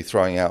Lithium will be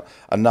throwing out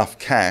enough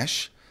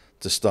cash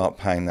to start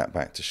paying that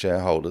back to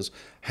shareholders,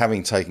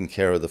 having taken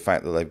care of the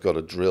fact that they've got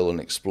to drill and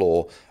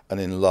explore and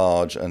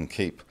enlarge and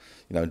keep,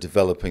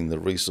 developing the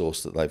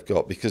resource that they've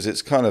got. Because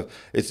it's kind of,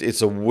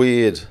 it's a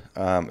weird,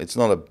 it's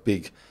not a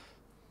big,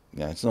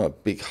 it's not a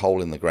big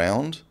hole in the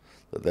ground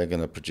that they're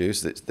going to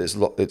produce. It's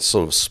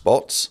sort of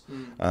spots.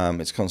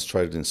 It's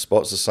concentrated in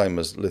spots, the same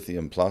as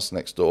Lithium Plus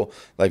next door.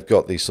 They've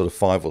got these sort of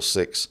 5 or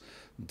 6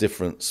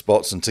 different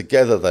spots, and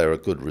together they're a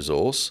good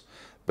resource,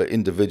 but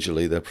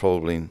individually they're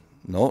probably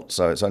not.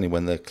 So it's only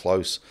when they're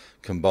close,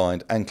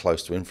 combined, and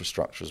close to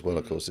infrastructure as well.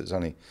 Of course, it's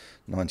only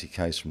 90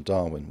 k's from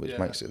Darwin, which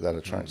makes it that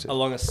attractive.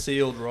 Along a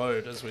sealed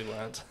road, as we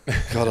learnt.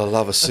 God, I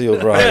love a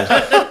sealed road.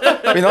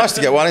 It'd be nice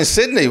to get one in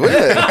Sydney,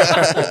 wouldn't it?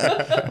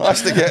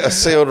 Nice to get a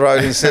sealed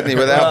road in Sydney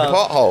without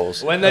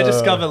potholes. When they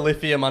discover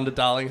lithium under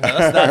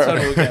Darlinghurst, that's when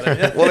we'll get it.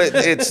 Yeah. Well,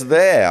 it's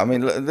there. I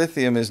mean,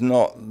 lithium is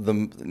not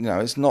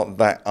it's not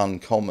that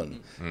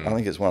uncommon. I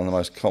think it's one of the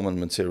most common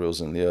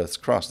materials in the Earth's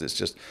crust. It's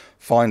just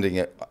finding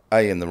it,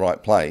 A, in the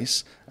right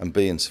place, and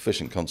B, in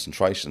sufficient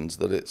concentrations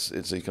that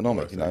it's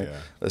economic.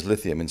 There's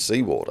lithium in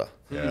seawater,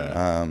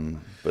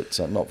 but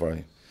not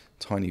very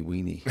tiny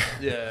weeny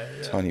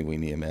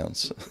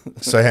amounts.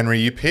 So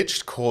Henry, you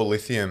pitched Core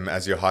Lithium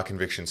as your high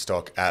conviction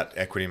stock at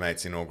Equity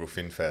Mates inaugural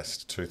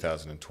FinFest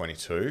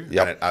 2022,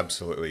 and it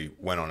absolutely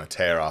went on a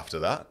tear after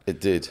that.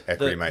 It did.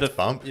 Equity Mates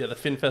bump. Yeah, the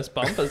FinFest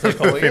bump, as they're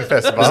calling it.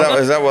 FinFest bump.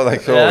 Is that what they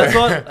call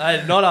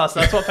it? Not us.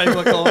 That's what people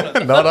are calling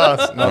it. Not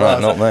us.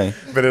 Not me.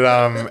 But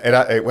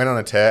it went on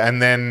a tear,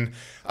 and then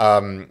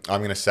I'm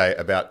going to say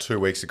about 2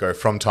 weeks ago,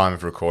 from time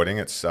of recording,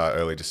 it's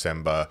early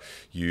December.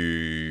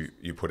 You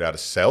put out a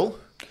sell.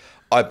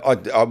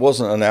 I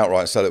wasn't an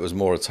outright sell. It was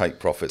more a take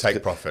profit.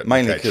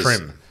 Mainly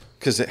trim.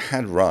 Because it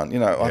had run.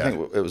 I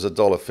think it was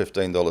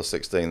 $1.15,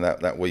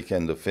 $1.16 that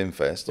weekend of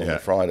FinFest on the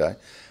Friday,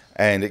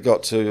 and it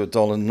got to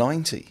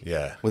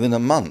 $1.90 within a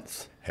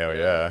month. Hell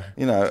yeah.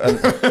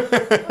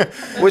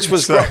 Which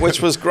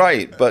was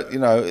great, but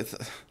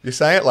you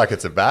say it like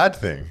it's a bad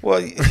thing.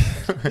 Well,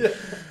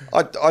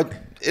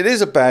 it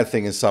is a bad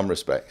thing in some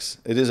respects.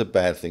 It is a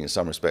bad thing in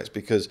some respects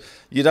because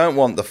you don't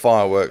want the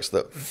fireworks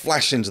that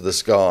flash into the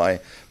sky,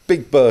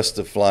 big burst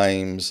of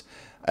flames,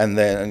 and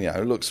then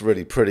it looks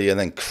really pretty, and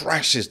then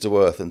crashes to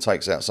earth and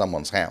takes out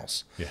someone's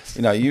house. Yes.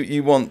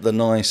 You want the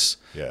nice,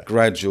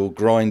 gradual,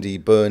 grindy,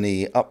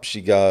 burny, up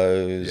she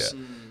goes,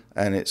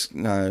 and it's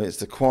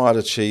the quiet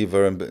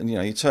achiever, and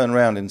you turn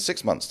around in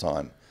 6 months'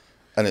 time,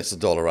 and it's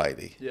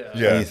 $1.80.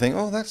 And you think,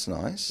 oh, that's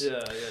nice.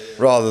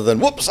 Rather than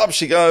whoops, up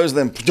she goes,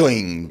 then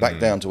doing back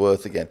down to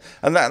earth again,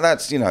 and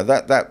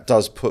that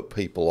does put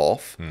people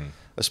off,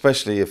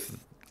 especially if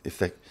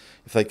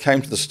they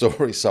came to the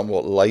story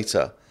somewhat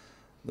later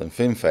than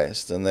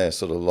FinFest, and they're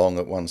sort of long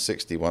at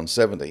 160,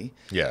 170,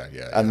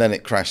 and then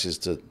it crashes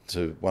to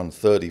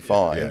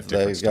 135.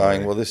 They're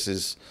going, well, this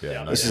is a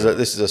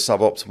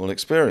suboptimal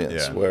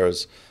experience.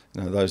 Whereas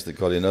those that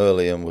got in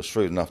early and were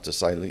shrewd enough to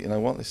say,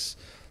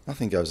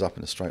 nothing goes up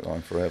in a straight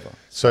line forever.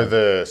 So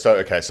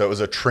it was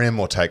a trim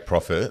or take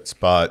profits,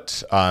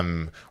 but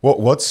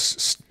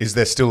is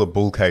there still a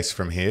bull case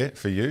from here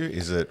for you?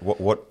 Is it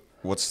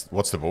What's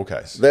the bull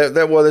case?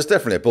 There's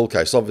definitely a bull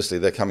case. Obviously,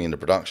 they're coming into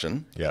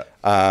production. Yeah.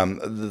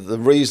 The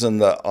reason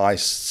that I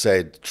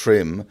said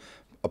trim,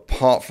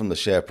 apart from the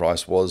share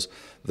price, was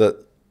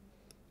that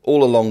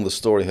all along the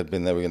story had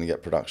been they were going to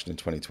get production in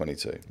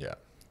 2022. Yeah.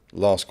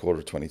 Last quarter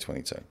of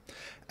 2022.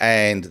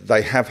 And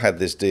they have had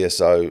this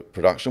DSO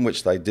production,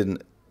 which they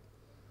didn't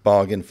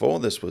bargain for.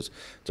 This was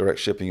direct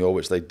shipping ore,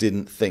 which they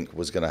didn't think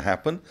was going to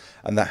happen.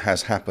 And that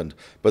has happened.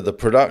 But the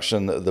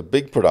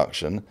big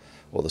production,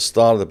 or the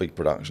start of the big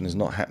production, is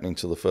not happening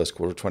till the first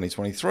quarter of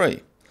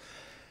 2023.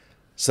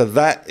 So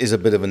that is a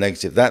bit of a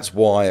negative. That's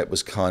why it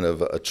was kind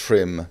of a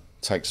trim,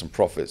 take some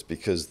profits,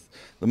 because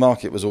the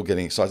market was all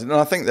getting excited. And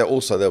I think that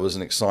also there was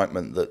an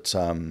excitement that,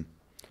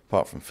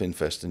 apart from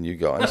FinFest and you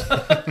guys,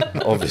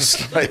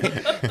 obviously,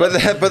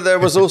 but there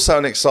was also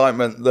an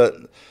excitement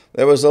that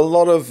there was a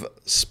lot of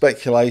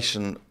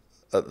speculation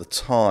at the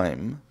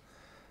time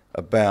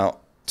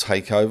about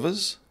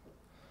takeovers.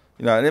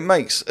 And it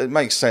makes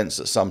sense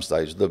at some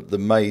stage. The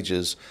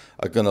majors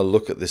are going to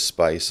look at this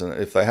space, and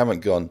if they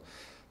haven't gone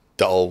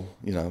dull,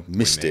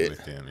 missed it,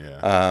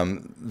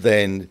 lithium,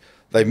 then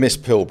they miss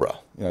Pilbara.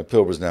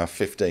 Pilbara's now a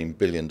 $15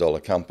 billion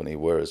company,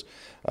 whereas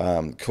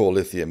Core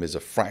Lithium is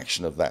a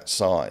fraction of that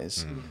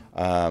size,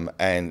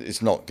 and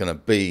it's not going to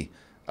be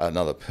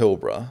another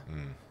Pilbara,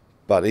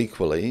 but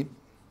equally,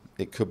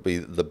 it could be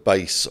the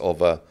base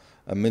of a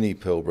mini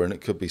Pilbara, and it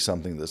could be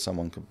something that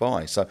someone could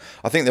buy. So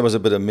I think there was a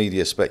bit of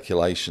media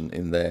speculation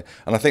in there,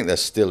 and I think there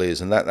still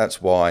is, and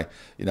that's why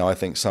I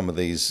think some of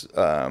these,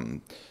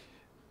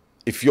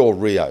 if you're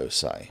Rio,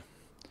 say,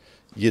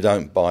 you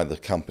don't buy the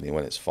company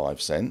when it's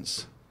 5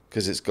 cents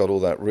because it's got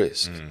all that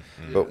risk.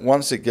 But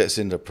once it gets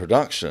into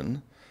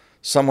production,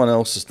 someone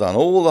else has done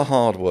all the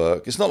hard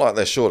work. It's not like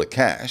they're short of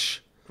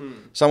cash.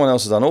 Someone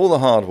else has done all the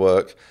hard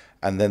work,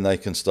 and then they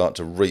can start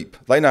to reap.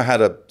 They know how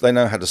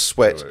to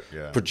sweat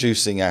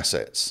producing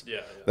assets.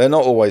 They're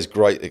not always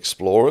great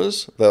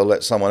explorers. They'll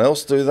let someone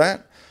else do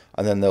that,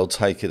 and then they'll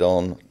take it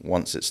on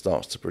once it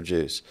starts to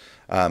produce.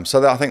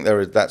 So I think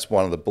that's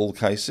one of the bull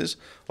cases.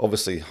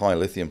 Obviously, high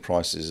lithium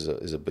prices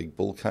is a big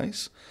bull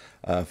case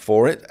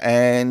for it,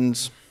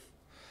 and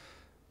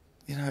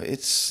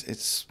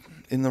it's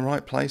in the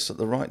right place at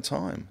the right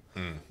time.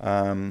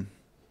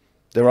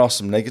 There are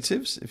some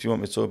negatives, if you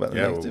want me to talk about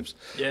the negatives.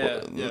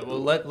 Well,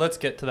 let's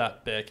get to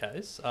that bear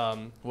case.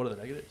 What are the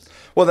negatives?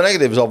 Well, the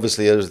negatives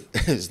obviously is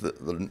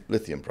the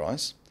lithium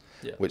price,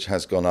 which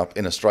has gone up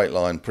in a straight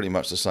line, pretty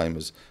much the same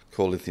as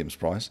Core Lithium's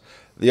price.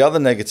 The other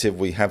negative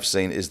we have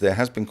seen is there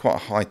has been quite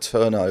a high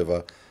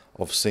turnover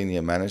of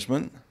senior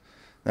management.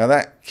 Now,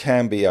 that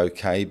can be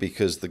okay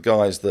because the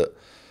guys that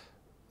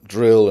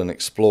drill and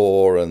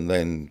explore and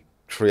then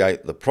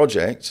create the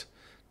project,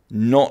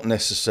 not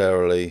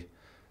necessarily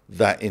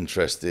that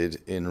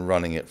interested in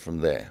running it from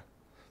there.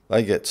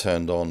 They get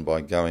turned on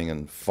by going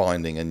and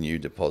finding a new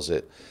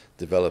deposit,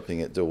 developing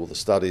it, do all the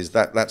studies.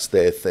 That's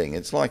their thing.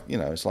 It's like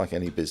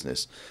any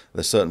business.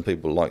 There's certain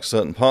people who like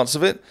certain parts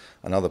of it,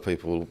 and other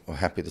people are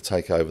happy to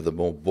take over the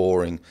more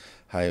boring,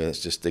 hey, let's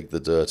just dig the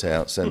dirt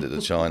out, send it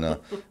to China,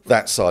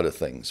 that side of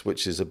things,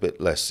 which is a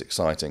bit less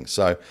exciting.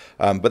 So,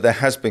 but there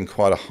has been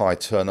quite a high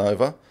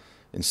turnover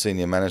in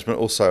senior management.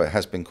 Also, it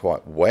has been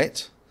quite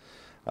wet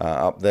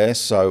up there,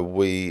 so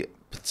we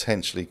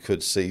potentially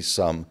could see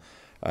some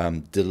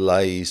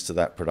delays to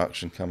that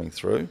production coming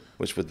through,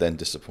 which would then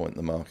disappoint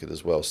the market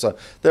as well. So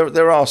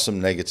there are some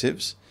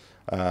negatives.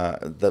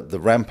 The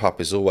ramp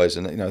up is always,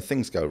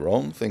 things go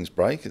wrong, things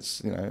break.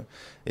 It's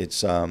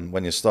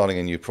when you're starting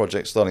a new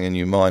project, starting a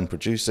new mine,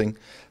 producing,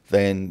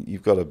 then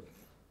you've got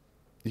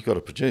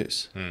to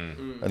produce.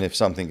 And if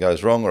something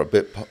goes wrong or a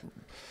bit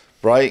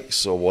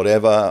breaks or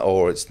whatever,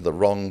 or it's the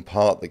wrong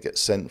part that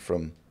gets sent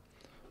from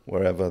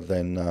wherever,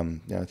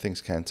 then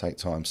things can take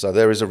time. So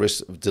there is a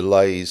risk of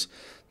delays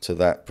to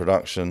that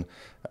production,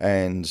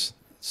 and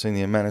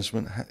senior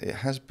management. It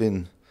has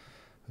been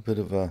a bit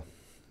of a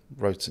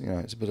it's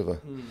a bit of a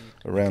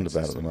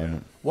roundabout at the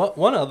moment.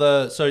 One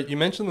other. So you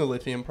mentioned the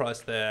lithium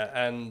price there,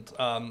 and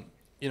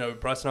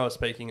Bryce and I were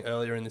speaking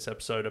earlier in this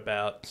episode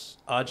about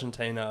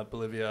Argentina,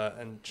 Bolivia,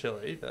 and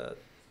Chile, the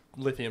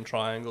lithium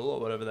triangle or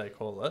whatever they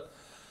call it.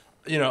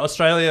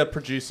 Australia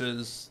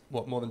produces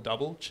more than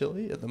double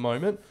Chile at the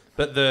moment,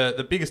 but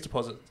the biggest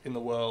deposit in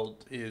the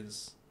world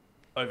is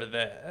over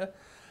there.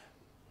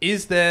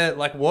 Is there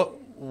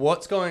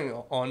what's going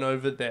on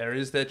over there?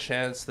 Is there a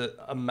chance that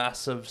a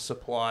massive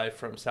supply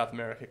from South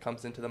America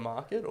comes into the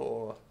market,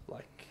 or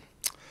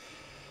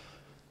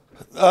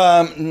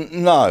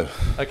no?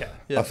 Okay,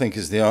 yeah. I think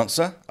is the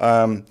answer.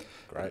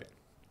 Great.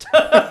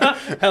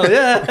 Hell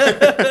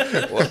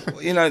yeah.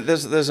 Well,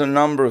 there's a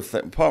number of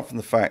things. Apart from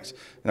the fact,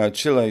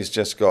 Chile's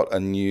just got a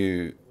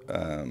new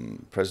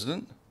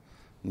president,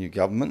 new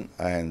government,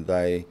 and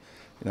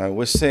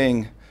we're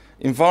seeing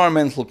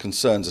environmental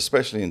concerns,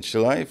 especially in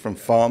Chile, from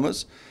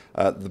farmers.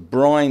 The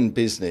brine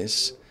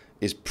business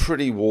is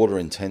pretty water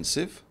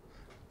intensive.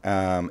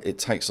 It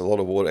takes a lot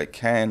of water. It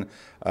can,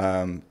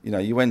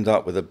 you end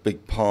up with a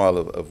big pile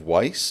of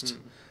waste.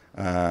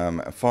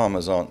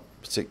 Farmers aren't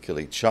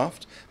particularly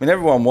chuffed. I mean,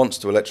 everyone wants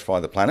to electrify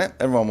the planet.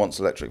 Everyone wants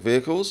electric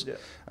vehicles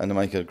and to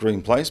make it a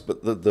green place.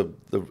 But the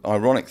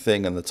ironic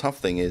thing and the tough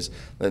thing is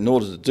that in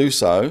order to do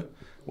so,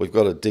 we've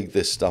got to dig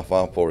this stuff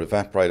up or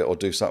evaporate it or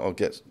do something or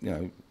get,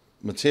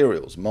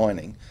 materials,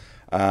 mining.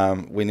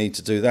 We need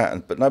to do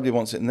that, but nobody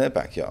wants it in their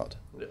backyard.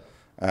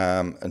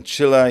 And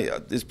Chile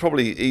is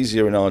probably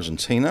easier in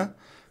Argentina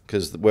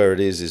because where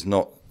it is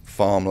not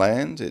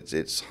farmland.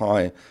 It's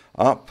high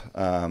up.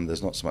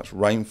 There's not so much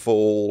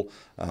rainfall.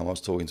 I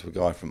was talking to a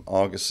guy from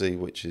Argosy,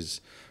 which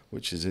is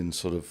in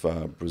sort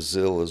of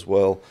Brazil as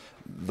well.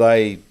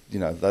 They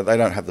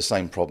don't have the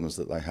same problems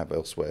that they have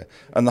elsewhere.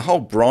 And the whole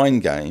brine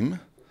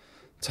game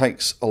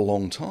takes a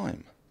long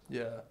time.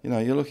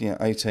 You're looking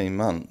at 18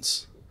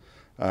 months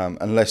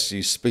unless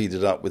you speed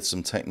it up with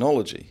some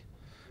technology.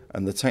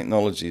 And the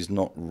technology is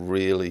not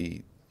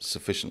really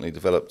sufficiently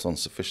developed on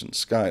sufficient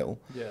scale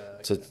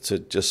to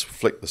just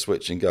flick the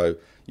switch and go,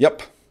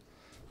 yep,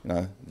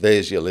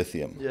 there's your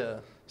lithium.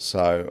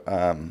 So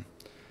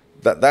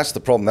that's the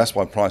problem. That's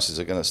why prices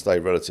are going to stay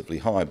relatively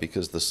high,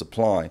 because the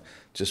supply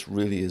just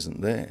really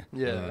isn't there.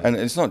 And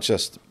it's not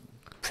just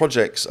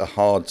projects are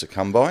hard to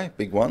come by,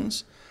 big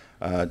ones.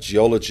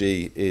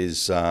 Geology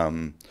is,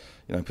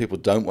 people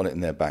don't want it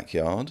in their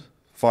backyard.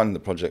 Finding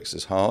the projects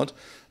is hard,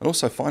 and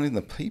also finding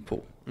the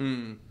people.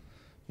 I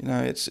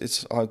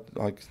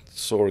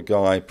saw a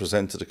guy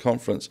present at a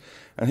conference,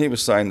 and he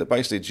was saying that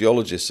basically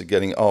geologists are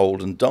getting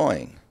old and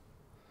dying,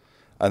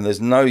 and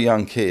there's no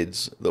young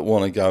kids that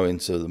want to go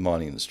into the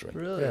mining industry.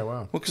 Really? Yeah,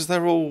 wow. Well, because they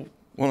all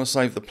want to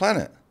save the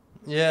planet.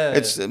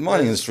 The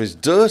mining industry is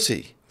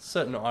dirty.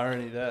 Certain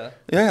irony there.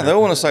 Yeah, they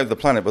all want to save the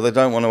planet, but they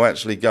don't want to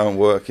actually go and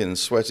work in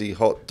sweaty,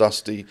 hot,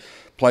 dusty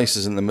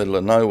places in the middle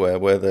of nowhere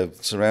where they're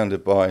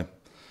surrounded by,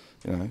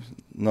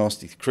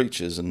 nasty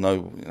creatures and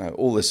no,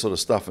 all this sort of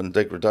stuff and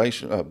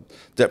deprivation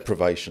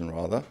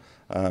rather.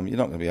 You're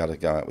not going to be able to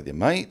go out with your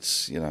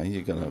mates.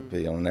 You're going to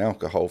be on an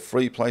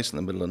alcohol-free place in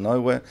the middle of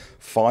nowhere.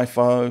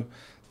 FIFO,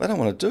 they don't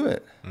want to do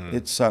it.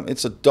 It's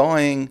a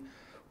dying.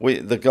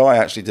 The guy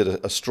actually did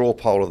a straw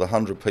poll of the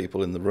 100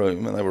 people in the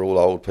room, and they were all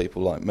old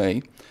people like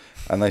me.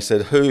 And they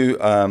said,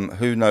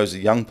 who knows a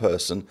young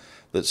person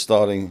that's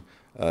starting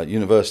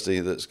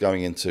university that's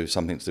going into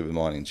something to do with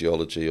mining,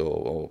 geology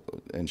or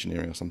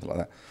engineering or something like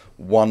that?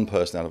 One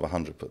person out of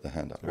 100 put their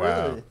hand up.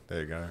 Wow. Really? There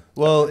you go.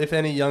 Well, if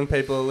any young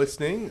people are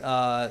listening,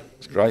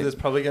 great. There's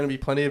probably going to be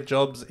plenty of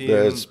jobs in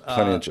There's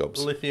plenty of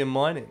jobs. lithium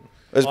mining.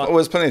 There's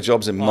plenty of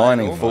jobs in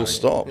mining, full mining.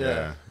 stop.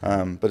 Yeah.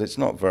 But it's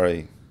not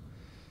very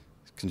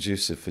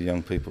conducive for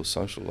young people's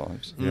social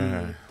lives.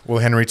 Yeah. Well,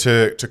 Henry,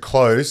 to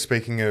close,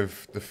 speaking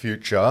of the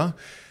future,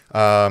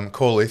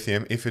 Core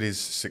Lithium, if it is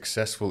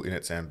successful in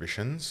its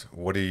ambitions,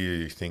 what do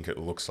you think it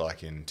looks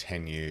like in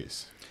 10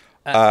 years?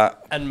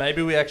 And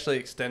maybe we actually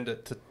extend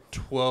it to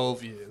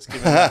 12 years.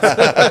 Given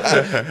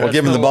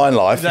Given the mine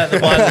life. The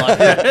mine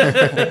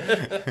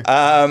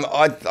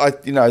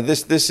life, yeah.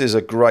 This is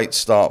a great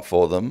start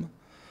for them.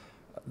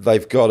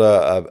 They've got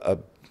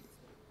a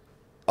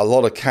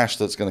lot of cash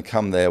that's going to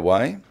come their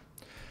way.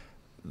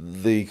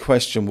 The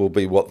question will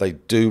be what they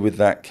do with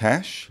that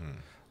cash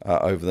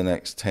over the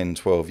next 10,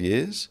 12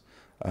 years.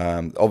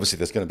 Obviously,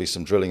 there's going to be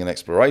some drilling and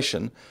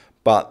exploration,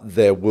 but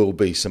there will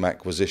be some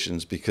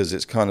acquisitions because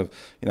it's kind of,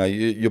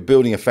 you're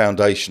building a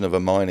foundation of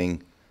a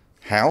mining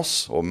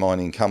house or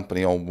mining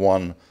company on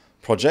one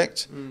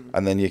project,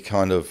 and then you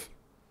kind of,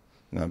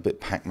 a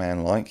bit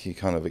Pac-Man-like, you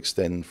kind of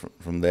extend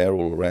from there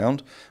all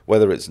around,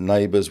 whether it's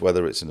neighbours,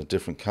 whether it's in a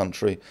different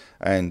country,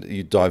 and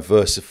you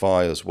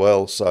diversify as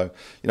well. So,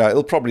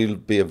 it'll probably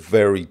be a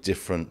very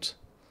different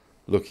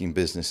looking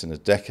business in a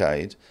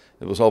decade.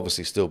 It will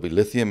obviously still be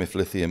lithium if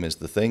lithium is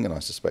the thing, and I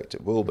suspect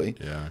it will be.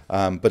 Yeah.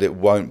 But it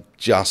won't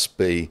just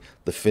be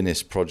the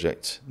Finniss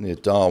project near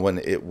Darwin.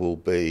 It will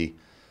be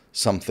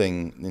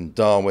something in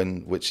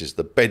Darwin, which is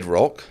the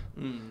bedrock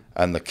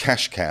and the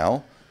cash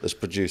cow that's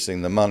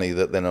producing the money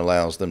that then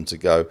allows them to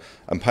go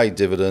and pay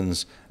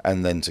dividends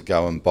and then to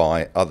go and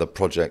buy other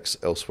projects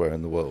elsewhere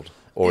in the world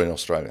or in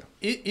Australia.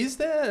 Is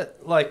there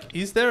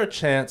a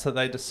chance that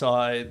they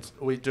decide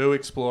we do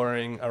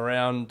exploring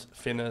around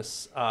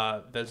Finniss,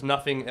 there's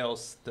nothing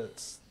else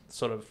that's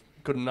sort of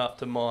good enough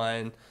to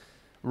mine,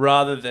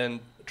 rather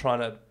than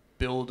trying to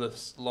build a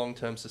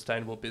long-term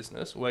sustainable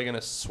business, we're going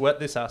to sweat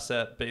this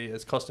asset, be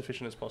as cost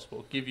efficient as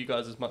possible, give you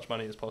guys as much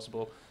money as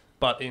possible,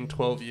 but in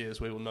 12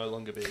 years we will no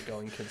longer be a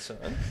going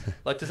concern?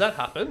 Does that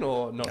happen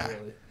or not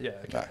really? Yeah,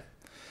 okay. No.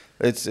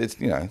 It's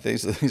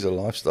these are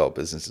lifestyle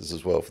businesses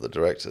as well for the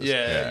directors.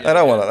 Yeah. They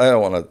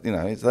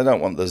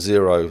don't want the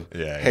zero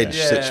hedge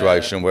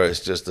situation where it's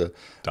just a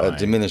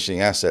diminishing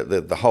asset.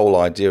 The whole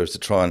idea is to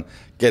try and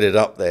get it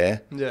up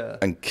there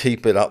and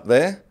keep it up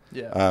there.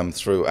 Yeah.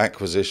 Through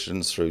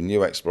acquisitions, through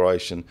new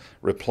exploration,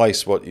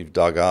 replace what you've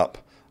dug up.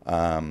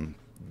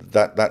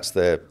 That's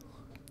their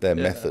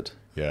method.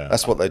 Yeah.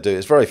 That's what they do.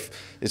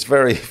 It's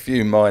very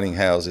few mining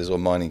houses or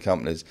mining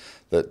companies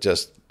that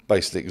just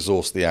basically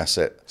exhaust the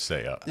asset.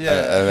 See ya.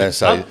 Yeah. And then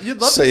say,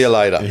 see you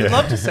later. Yeah. You'd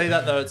love to see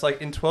that though. It's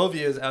like in 12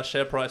 years our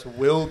share price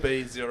will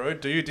be zero.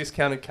 Do you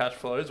discounted cash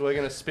flows? We're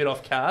going to spit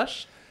off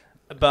cash,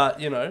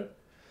 but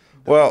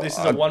well, this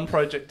is a one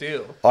project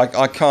deal.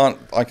 I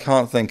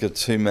can't think of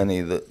too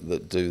many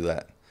that do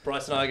that.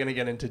 Bryce and I are going to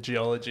get into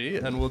geology,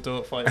 and we'll do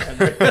it for you,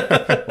 Henry.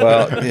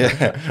 Well,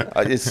 yeah,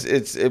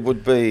 it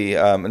would be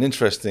an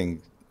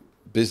interesting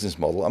business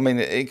model. I mean,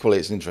 equally,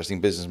 it's an interesting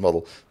business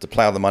model to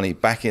plough the money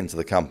back into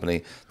the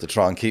company to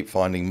try and keep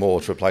finding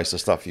more to replace the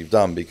stuff you've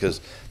done,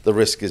 because the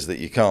risk is that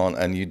you can't,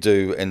 and you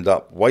do end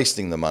up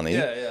wasting the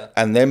money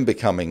and then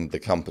becoming the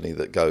company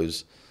that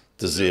goes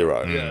to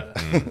zero.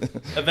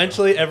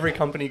 Eventually every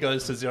company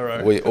goes to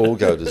zero. We all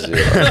go to zero.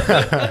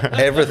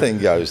 Everything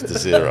goes to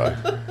zero.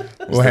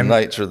 It's the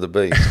nature of the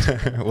beast.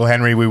 Well,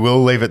 Henry, we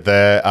will leave it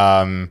there.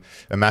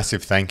 A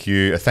massive thank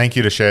you. A thank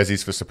you to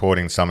Sharesies for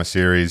supporting Summer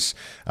Series.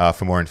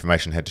 For more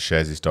information, head to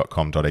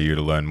sharesies.com.au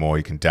to learn more.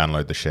 You can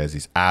download the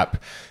Sharesies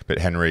app. But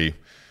Henry,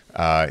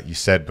 you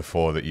said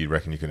before that you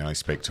reckon you can only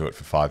speak to it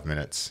for 5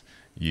 minutes.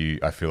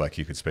 I feel like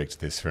you could speak to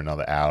this for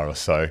another hour or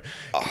so.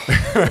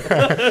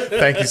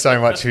 Thank you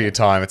so much for your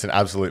time. It's an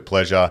absolute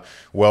pleasure.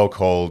 Well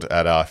called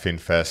at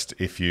FinFest.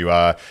 If you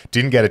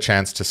didn't get a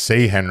chance to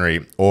see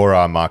Henry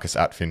or Marcus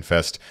at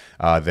FinFest,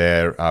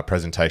 their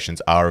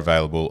presentations are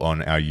available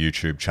on our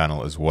YouTube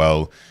channel as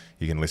well.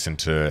 You can listen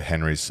to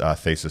Henry's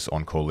thesis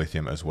on Core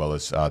Lithium as well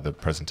as the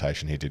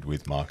presentation he did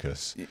with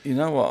Marcus. You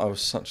know what? I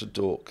was such a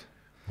dork.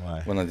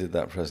 Why? When I did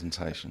that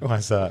presentation. Why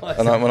is that?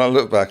 And when I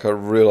look back, I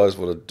realised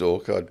what a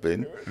dork I'd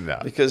been. No.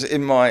 Because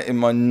in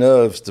my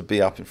nerves to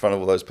be up in front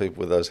of all those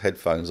people with those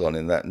headphones on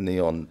in that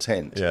neon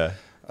tent. Yeah.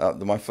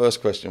 My first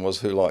question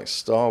was, who likes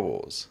Star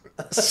Wars?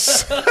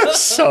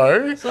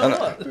 So?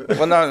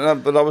 Well, no,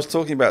 but I was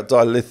talking about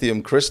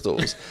dilithium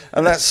crystals,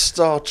 and that's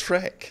Star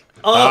Trek.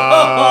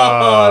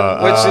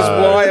 Which is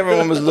why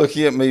everyone was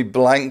looking at me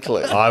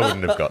blankly. I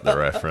wouldn't have got the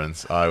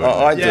reference. I I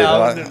wouldn't. did. Yeah,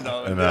 I and wouldn't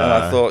know. and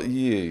I thought,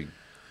 you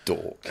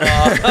dork.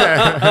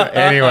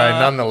 Anyway,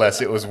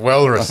 nonetheless, it was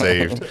well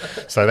received.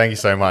 So thank you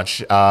so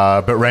much.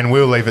 But Ren,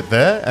 we'll leave it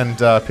there and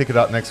pick it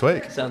up next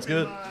week. Sounds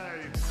good.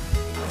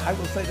 I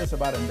will say this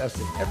about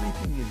investing.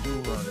 Everything you do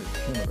learn is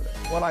cumulative.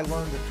 What I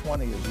learned at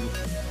 20 is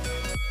useful.